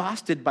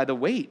exhausted by the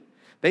weight.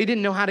 They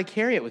didn't know how to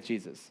carry it with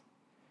Jesus.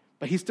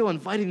 But he's still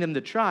inviting them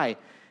to try.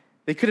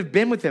 They could have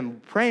been with him,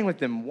 praying with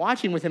him,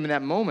 watching with him in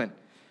that moment.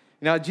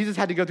 Jesus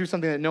had to go through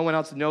something that no one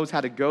else knows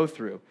how to go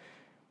through.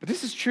 But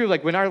this is true,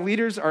 when our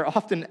leaders are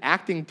often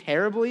acting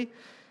terribly,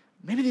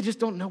 maybe they just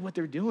don't know what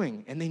they're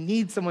doing, and they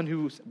need someone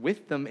who's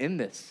with them in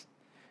this,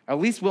 at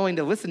least willing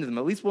to listen to them,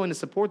 at least willing to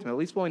support them, at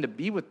least willing to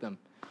be with them.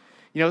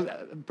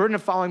 Burden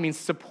of following means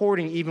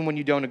supporting even when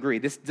you don't agree.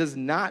 This does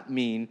not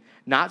mean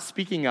not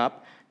speaking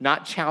up,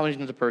 not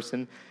challenging the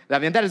person.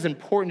 That is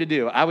important to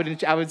do. I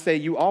would say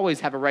you always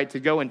have a right to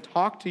go and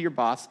talk to your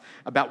boss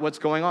about what's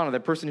going on, or the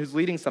person who's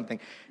leading something.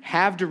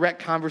 Have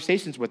direct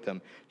conversations with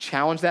them.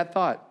 Challenge that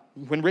thought.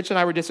 When Rich and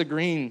I were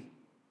disagreeing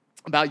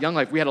about Young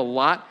Life, we had a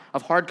lot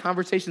of hard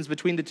conversations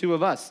between the two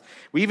of us.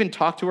 We even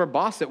talked to our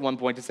boss at one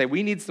point to say,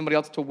 we need somebody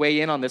else to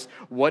weigh in on this.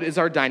 What is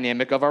our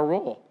dynamic of our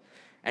role?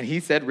 And he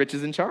said, Rich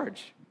is in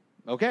charge.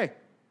 Okay.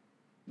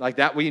 Like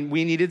that, we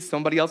needed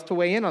somebody else to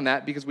weigh in on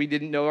that because we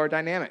didn't know our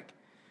dynamic,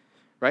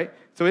 right?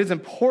 So it is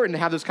important to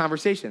have those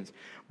conversations.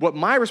 What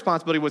my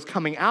responsibility was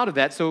coming out of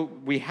that, so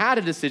we had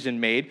a decision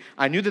made.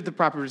 I knew that the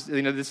proper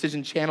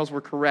decision channels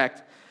were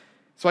correct.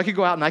 So I could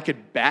go out and I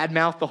could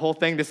badmouth the whole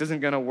thing. This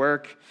isn't going to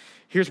work.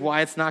 Here's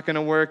why it's not going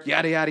to work,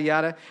 yada, yada,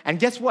 yada. And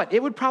guess what?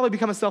 It would probably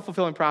become a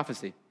self-fulfilling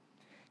prophecy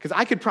because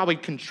I could probably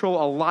control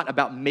a lot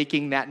about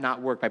making that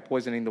not work by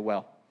poisoning the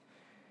well.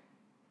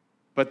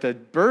 But the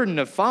burden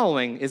of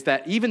following is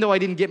that even though I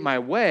didn't get my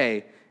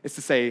way, is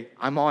to say,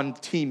 I'm on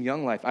Team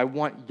Young Life. I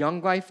want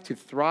Young Life to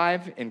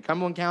thrive in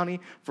Cumberland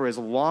County for as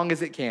long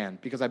as it can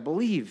because I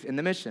believe in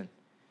the mission.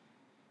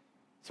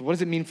 So what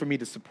does it mean for me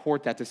to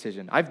support that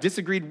decision? I've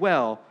disagreed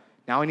well.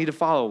 Now I need to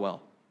follow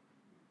well.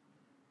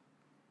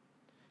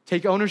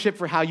 Take ownership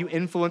for how you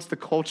influence the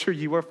culture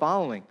you are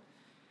following.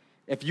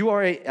 If you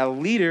are a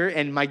leader,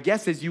 and my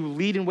guess is you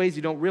lead in ways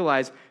you don't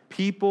realize,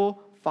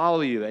 people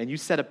follow you, and you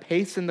set a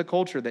pace in the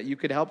culture that you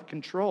could help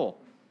control.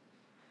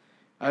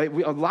 A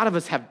lot of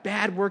us have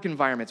bad work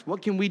environments.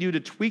 What can we do to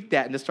tweak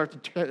that and to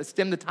start to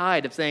stem the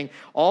tide of saying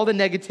all the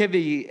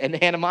negativity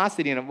and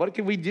animosity in it? What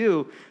can we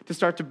do to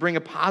start to bring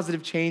a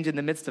positive change in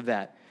the midst of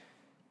that?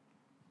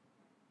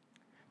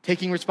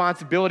 Taking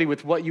responsibility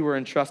with what you were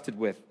entrusted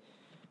with.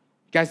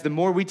 Guys, the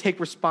more we take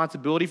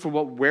responsibility for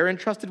what we're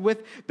entrusted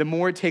with, the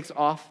more it takes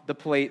off the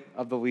plate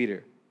of the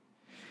leader.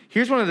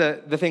 Here's one of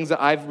the things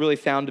that I've really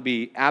found to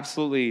be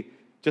absolutely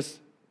just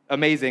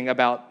amazing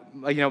about,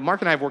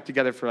 Mark and I have worked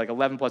together for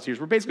 11 plus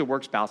years. We're basically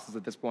work spouses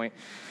at this point.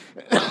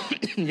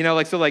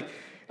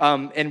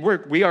 And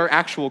we are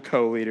actual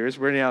co-leaders.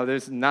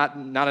 There's not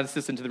an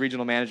assistant to the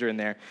regional manager in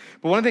there.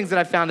 But one of the things that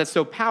I found that's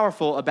so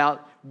powerful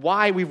about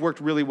why we've worked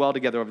really well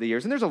together over the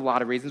years, and there's a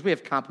lot of reasons. We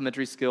have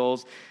complementary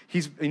skills.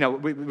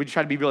 We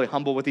try to be really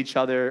humble with each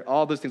other,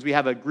 all those things. We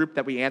have a group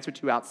that we answer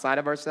to outside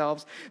of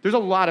ourselves. There's a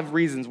lot of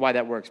reasons why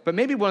that works. But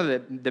maybe one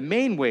of the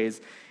main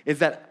ways is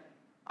that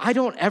I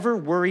don't ever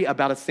worry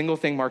about a single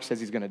thing Mark says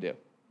he's going to do.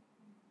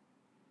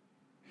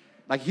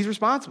 Like, he's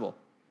responsible.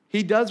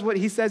 He does what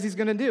he says he's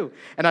going to do.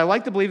 And I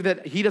like to believe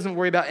that he doesn't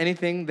worry about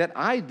anything that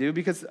I do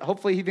because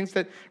hopefully he thinks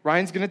that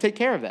Ryan's going to take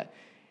care of that.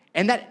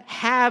 And that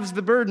halves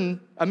the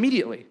burden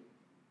immediately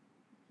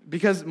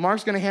because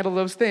Mark's going to handle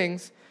those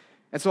things,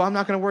 and so I'm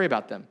not going to worry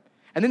about them.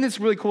 And then this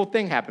really cool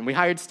thing happened. We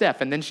hired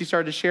Steph, and then she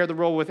started to share the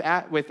role with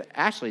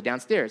Ashley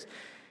downstairs.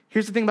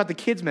 Here's the thing about the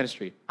kids'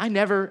 ministry. I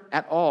never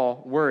at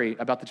all worry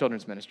about the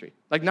children's ministry.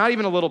 Like, not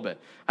even a little bit.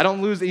 I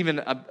don't lose even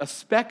a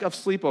speck of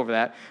sleep over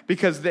that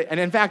and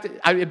in fact,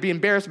 I'd be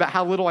embarrassed about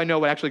how little I know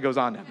what actually goes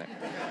on down there.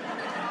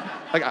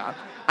 Like,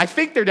 I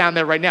think they're down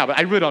there right now, but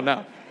I really don't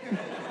know.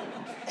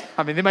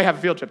 I mean, they might have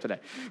a field trip today.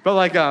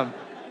 But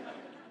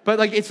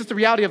it's just the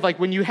reality of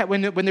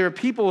when there are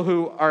people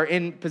who are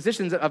in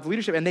positions of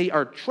leadership and they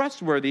are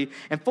trustworthy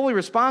and fully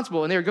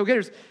responsible and they're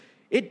go-getters,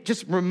 it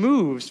just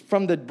removes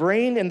from the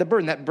brain and the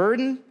burden. That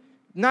burden,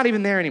 not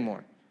even there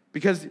anymore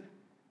because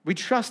we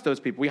trust those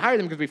people. We hire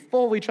them because we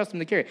fully trust them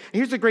to carry. And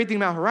here's the great thing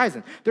about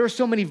Horizon. There are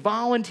so many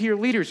volunteer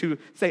leaders who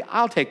say,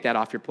 I'll take that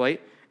off your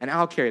plate and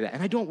I'll carry that.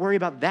 And I don't worry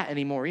about that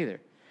anymore either.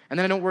 And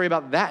then I don't worry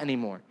about that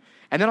anymore.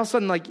 And then all of a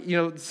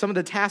sudden, some of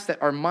the tasks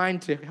that are mine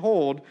to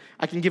hold,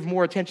 I can give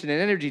more attention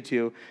and energy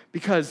to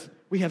because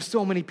we have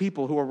so many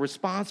people who are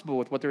responsible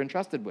with what they're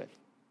entrusted with.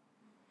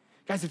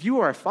 Guys, if you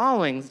are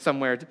following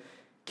somewhere,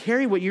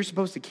 carry what you're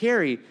supposed to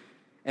carry.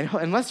 And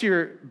unless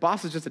your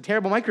boss is just a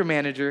terrible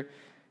micromanager,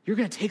 you're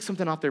going to take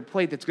something off their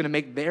plate that's going to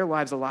make their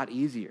lives a lot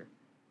easier.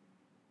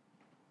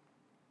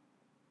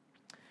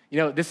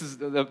 This is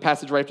the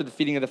passage right after the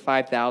feeding of the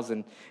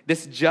 5,000.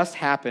 This just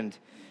happened.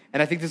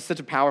 And I think this is such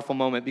a powerful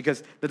moment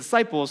because the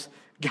disciples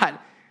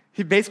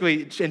he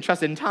basically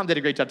entrusted, and Tom did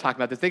a great job talking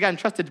about this, they got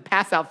entrusted to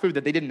pass out food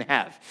that they didn't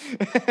have.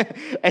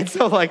 And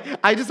so,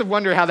 I just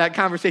wonder how that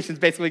conversation's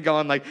basically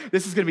going,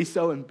 this is going to be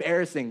so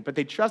embarrassing. But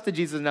they trusted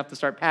Jesus enough to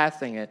start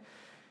passing it,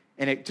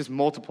 and it just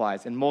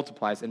multiplies and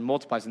multiplies and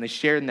multiplies, and they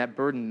shared in that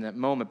burden in that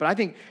moment. But I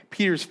think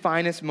Peter's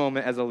finest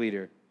moment as a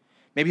leader,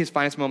 maybe his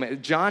finest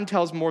moment. John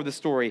tells more of the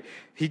story.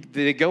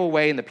 They go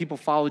away and the people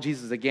follow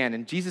Jesus again.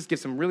 And Jesus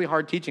gives some really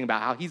hard teaching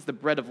about how he's the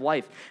bread of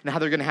life and how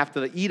they're going to have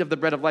to eat of the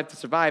bread of life to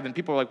survive. And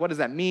people are like, what does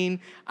that mean?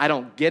 I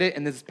don't get it.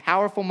 And this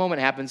powerful moment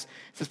happens.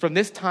 It says, from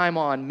this time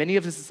on, many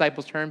of his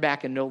disciples turned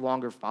back and no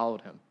longer followed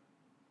him.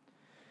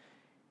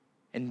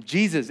 And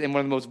Jesus, in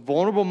one of the most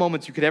vulnerable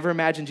moments you could ever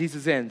imagine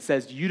Jesus in,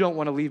 says, you don't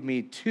want to leave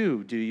me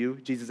too, do you?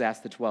 Jesus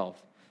asked the 12.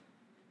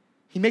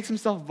 He makes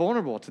himself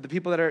vulnerable to the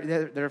people that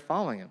are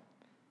following him.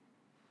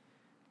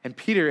 And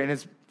Peter, and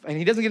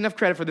he doesn't get enough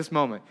credit for this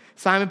moment.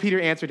 Simon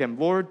Peter answered him,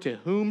 Lord, to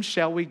whom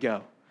shall we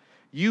go?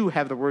 You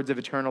have the words of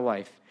eternal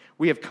life.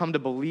 We have come to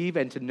believe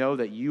and to know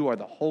that you are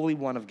the Holy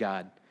One of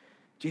God.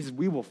 Jesus,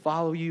 we will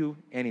follow you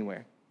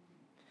anywhere.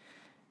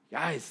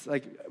 Guys,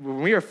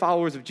 when we are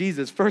followers of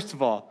Jesus, first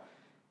of all,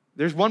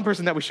 there's one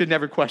person that we should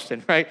never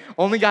question, right?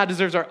 Only God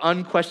deserves our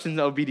unquestioned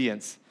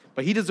obedience,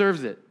 but he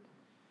deserves it.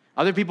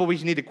 Other people we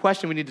need to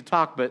question, we need to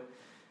talk, but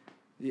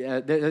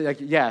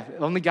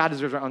only God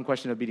deserves our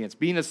unquestioned obedience.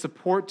 Being a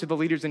support to the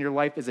leaders in your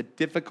life is a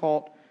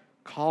difficult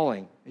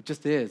calling. It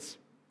just is.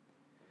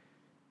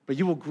 But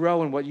you will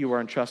grow in what you are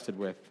entrusted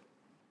with.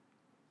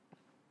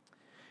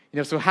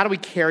 So how do we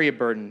carry a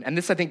burden? And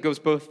this, I think, goes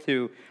both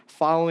to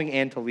following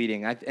and to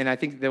leading. And I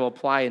think they will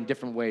apply in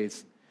different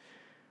ways.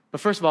 But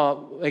first of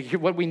all,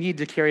 what we need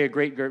to carry a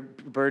great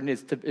burden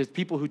is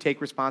people who take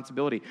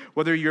responsibility.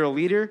 Whether you're a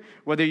leader,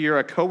 whether you're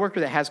a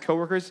coworker that has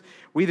coworkers,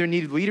 we either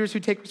need leaders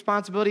who take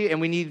responsibility and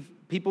we need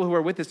people who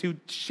are with us who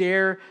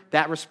share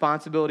that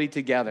responsibility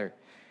together.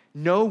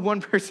 No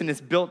one person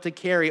is built to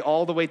carry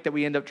all the weight that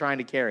we end up trying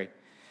to carry.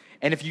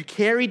 And if you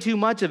carry too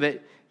much of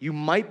it, you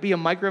might be a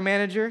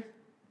micromanager,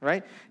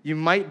 right? You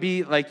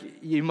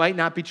might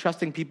not be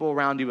trusting people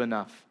around you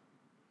enough.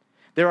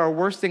 There are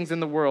worse things in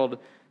the world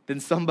than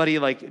somebody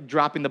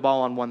dropping the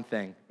ball on one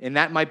thing. And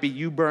that might be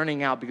you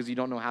burning out because you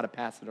don't know how to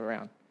pass it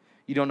around.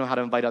 You don't know how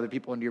to invite other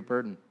people into your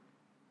burden.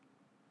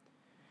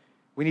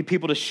 We need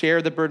people to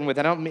share the burden with.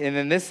 And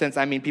in this sense,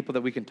 I mean people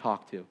that we can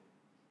talk to.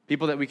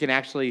 People that we can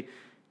actually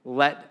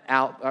let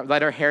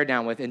our hair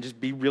down with and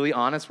just be really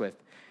honest with.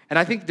 And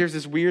I think there's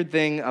this weird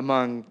thing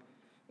among,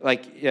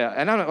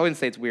 and I wouldn't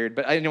say it's weird,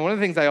 but one of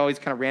the things I always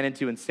kind of ran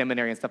into in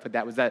seminary and stuff like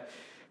that was that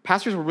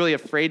pastors were really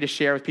afraid to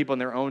share with people in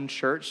their own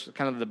church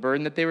kind of the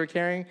burden that they were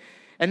carrying.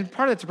 And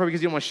part of that's probably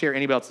because you don't want to share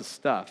anybody else's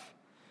stuff.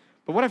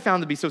 But what I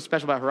found to be so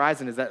special about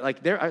Horizon is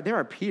that there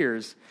are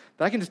peers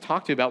that I can just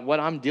talk to about what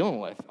I'm dealing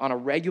with on a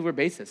regular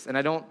basis. And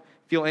I don't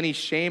feel any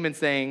shame in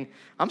saying,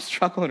 I'm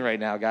struggling right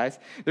now, guys.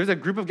 There's a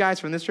group of guys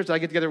from this church that I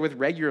get together with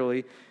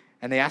regularly,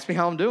 and they ask me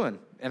how I'm doing.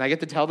 And I get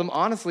to tell them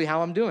honestly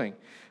how I'm doing.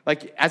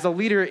 Like, as a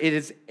leader, it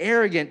is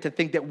arrogant to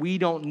think that we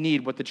don't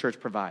need what the church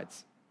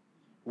provides.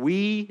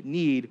 We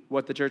need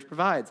what the church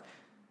provides.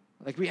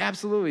 Like, we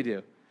absolutely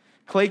do.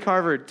 Clay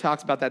Carver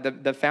talks about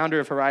that, the founder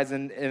of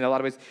Horizon, in a lot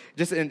of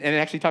ways, and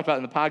actually talked about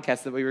it in the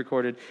podcast that we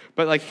recorded.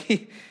 But like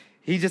he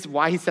just,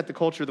 why he set the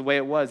culture the way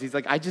it was. He's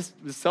like, I just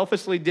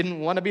selfishly didn't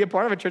want to be a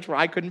part of a church where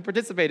I couldn't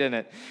participate in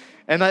it.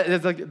 And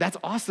that's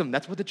awesome.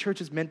 That's what the church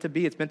is meant to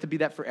be. It's meant to be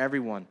that for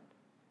everyone.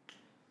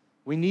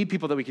 We need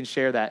people that we can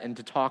share that and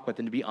to talk with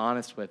and to be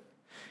honest with.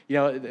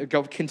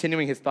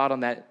 Continuing his thought on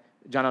that,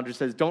 John Eldredge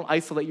says, don't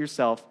isolate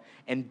yourself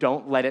and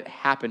don't let it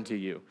happen to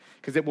you,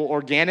 because it will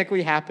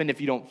organically happen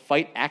if you don't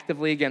fight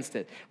actively against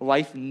it.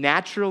 Life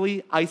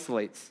naturally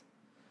isolates.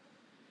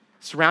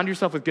 Surround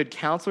yourself with good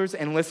counselors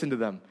and listen to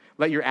them.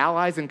 Let your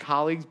allies and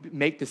colleagues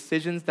make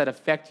decisions that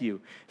affect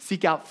you.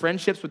 Seek out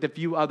friendships with a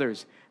few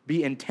others.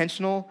 Be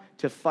intentional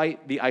to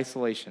fight the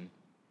isolation.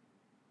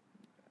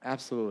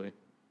 Absolutely.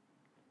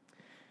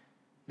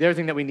 The other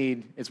thing that we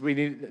need is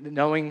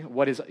knowing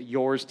what is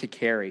yours to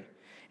carry.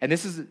 And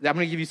I'm going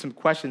to give you some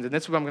questions, and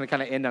this is what I'm going to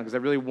kind of end on, because I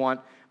really want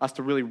us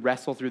to really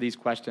wrestle through these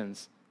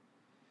questions.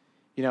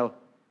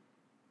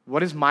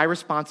 What is my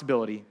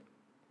responsibility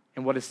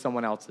and what is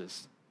someone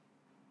else's?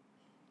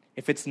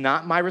 If it's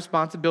not my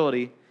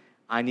responsibility,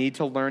 I need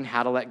to learn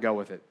how to let go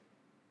with it.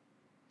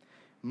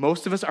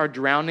 Most of us are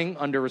drowning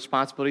under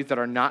responsibilities that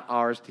are not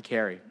ours to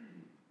carry.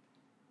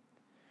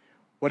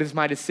 What is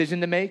my decision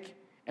to make,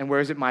 and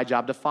where is it my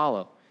job to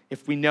follow?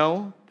 If we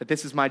know that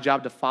this is my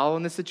job to follow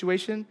in this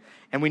situation,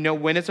 and we know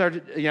when it's our,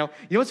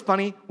 what's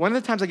funny? One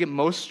of the times I get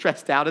most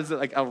stressed out as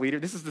like a leader,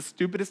 this is the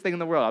stupidest thing in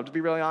the world, I'll just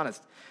be really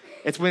honest.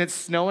 It's when it's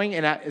snowing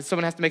and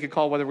someone has to make a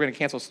call whether we're going to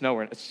cancel snow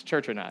or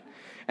church or not.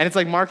 And it's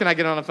like Mark and I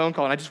get on a phone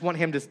call, and I just want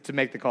him to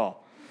make the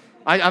call.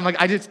 I'm like,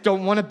 I just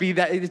don't want to be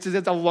that. It's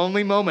a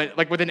lonely moment,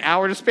 like with an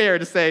hour to spare,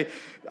 to say,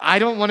 I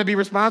don't want to be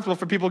responsible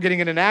for people getting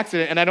in an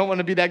accident, and I don't want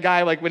to be that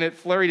guy like when it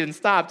flurried and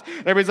stopped. And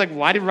everybody's like,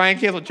 why did Ryan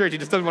cancel church? He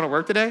just doesn't want to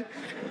work today?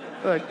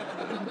 Like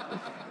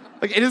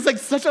it is like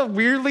such a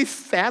weirdly,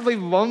 sadly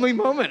lonely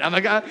moment. I'm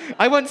like,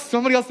 I want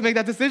somebody else to make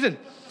that decision.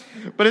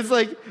 But it's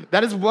like,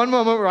 that is one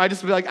moment where I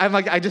just be like,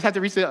 I just have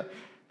to reach it.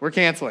 We're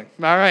canceling.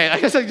 All right. I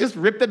guess I just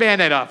rip the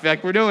Band-Aid off.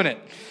 Like, we're doing it.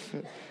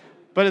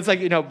 But it's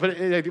like,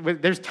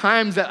 but there's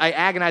times that I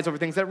agonize over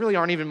things that really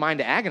aren't even mine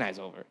to agonize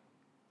over.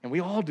 And we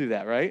all do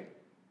that, right?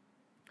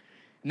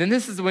 And then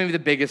this is maybe the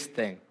biggest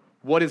thing.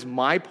 What is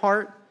my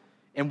part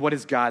and what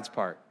is God's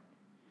part?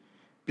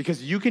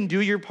 Because you can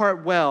do your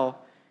part well,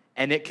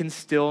 and it can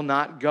still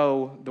not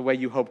go the way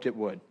you hoped it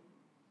would.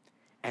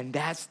 And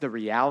that's the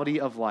reality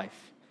of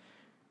life.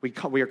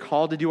 We are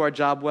called to do our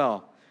job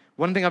well.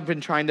 One thing I've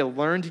been trying to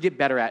learn to get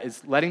better at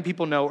is letting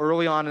people know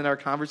early on in our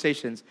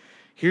conversations,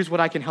 here's what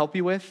I can help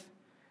you with,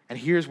 and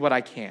here's what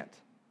I can't.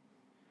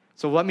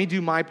 So let me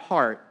do my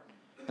part,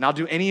 and I'll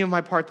do any of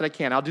my part that I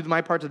can. I'll do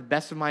my part to the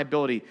best of my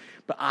ability,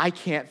 but I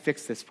can't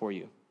fix this for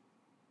you.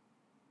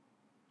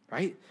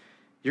 Right?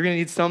 You're going to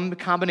need some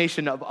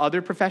combination of other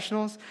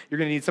professionals. You're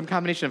going to need some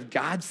combination of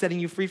God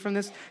setting you free from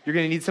this. You're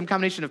going to need some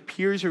combination of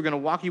peers who are going to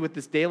walk you with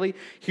this daily.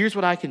 Here's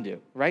what I can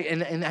do, right?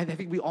 And I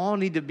think we all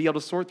need to be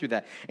able to sort through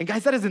that. And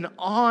guys, that is an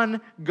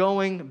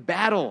ongoing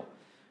battle.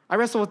 I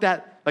wrestle with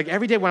that like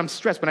every day when I'm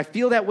stressed. When I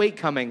feel that weight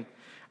coming,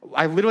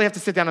 I literally have to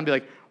sit down and be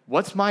like,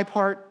 what's my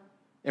part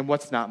and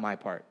what's not my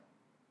part?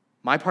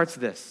 My part's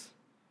this.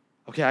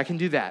 Okay, I can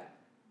do that.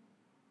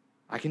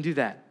 I can do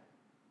that.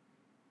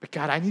 But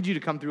God, I need you to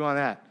come through on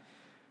that.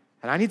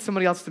 And I need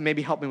somebody else to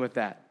maybe help me with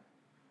that.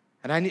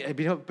 And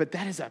but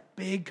that is a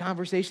big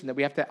conversation that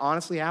we have to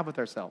honestly have with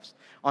ourselves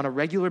on a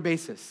regular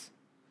basis.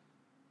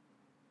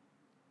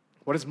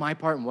 What is my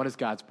part and what is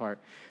God's part?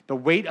 The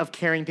weight of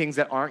carrying things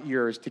that aren't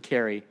yours to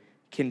carry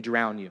can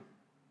drown you.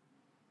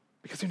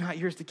 Because they're not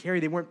yours to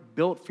carry. They weren't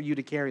built for you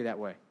to carry that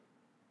way.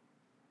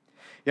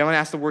 Yeah, I'm going to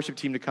ask the worship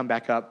team to come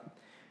back up.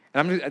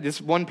 And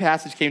this one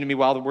passage came to me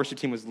while the worship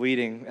team was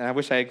leading, and I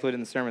wish I had included it in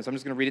the sermon, so I'm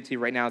just going to read it to you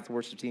right now as the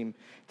worship team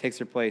takes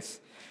their place.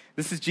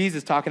 This is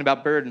Jesus talking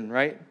about burden,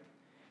 right?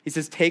 He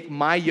says, take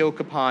my yoke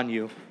upon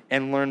you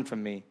and learn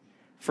from me,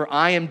 for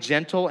I am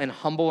gentle and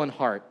humble in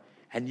heart,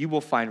 and you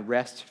will find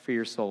rest for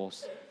your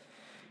souls.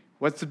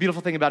 What's the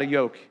beautiful thing about a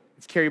yoke?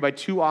 It's carried by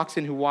two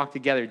oxen who walk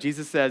together.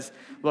 Jesus says,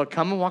 look,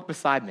 come and walk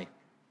beside me.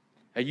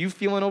 Are you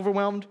feeling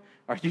overwhelmed?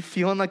 Are you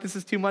feeling like this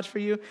is too much for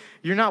you?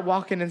 You're not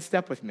walking in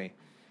step with me.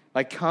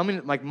 Like, come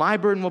and, like, my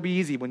burden will be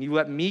easy when you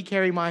let me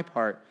carry my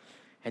part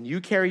and you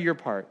carry your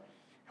part,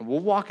 and we'll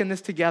walk in this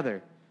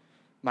together.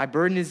 My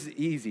burden is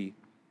easy.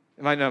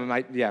 My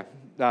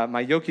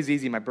yoke is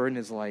easy. My burden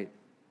is light.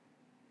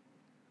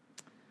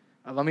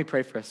 Let me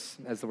pray for us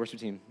as the worship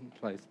team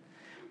plays.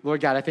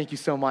 Lord God, I thank you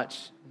so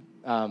much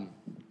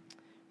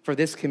for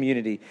this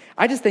community.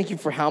 I just thank you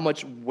for how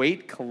much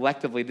weight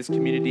collectively this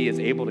community is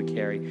able to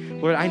carry.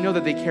 Lord, I know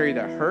that they carry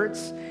the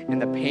hurts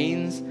and the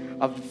pains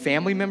of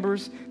family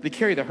members. They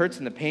carry the hurts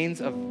and the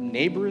pains of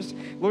neighbors.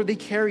 Lord, they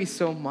carry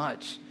so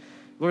much.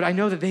 Lord, I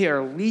know that they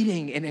are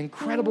leading in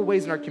incredible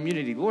ways in our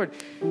community. Lord,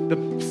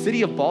 the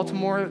city of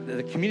Baltimore,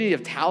 the community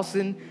of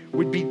Towson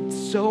would be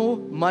so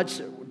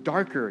much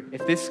darker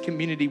if this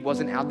community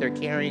wasn't out there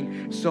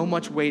carrying so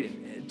much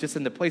weight just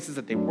in the places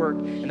that they work,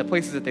 in the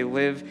places that they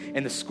live,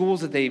 in the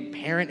schools that they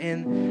parent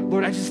in.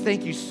 Lord, I just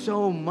thank you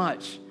so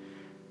much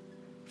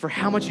for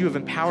how much you have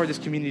empowered this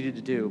community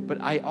to do.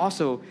 But I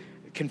also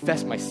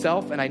confess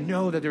myself, and I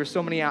know that there are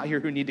so many out here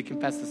who need to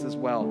confess this as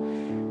well,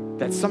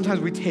 that sometimes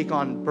we take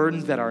on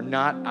burdens that are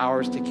not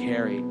ours to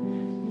carry.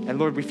 And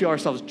Lord, we feel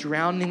ourselves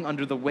drowning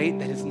under the weight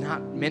that is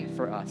not meant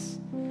for us.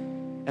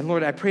 And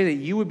Lord, I pray that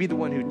you would be the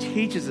one who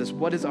teaches us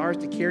what is ours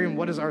to carry and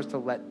what is ours to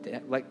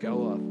let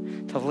go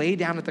of, to lay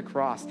down at the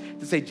cross,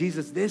 to say,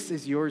 Jesus, this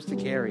is yours to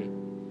carry.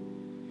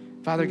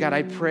 Father God,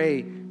 I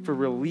pray for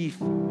relief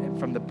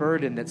from the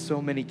burden that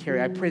so many carry.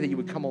 I pray that you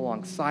would come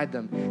alongside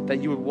them,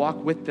 that you would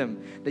walk with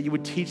them, that you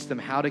would teach them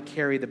how to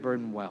carry the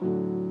burden well.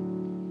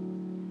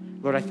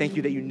 Lord, I thank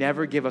you that you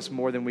never give us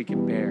more than we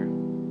can bear.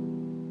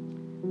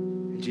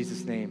 In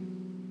Jesus' name.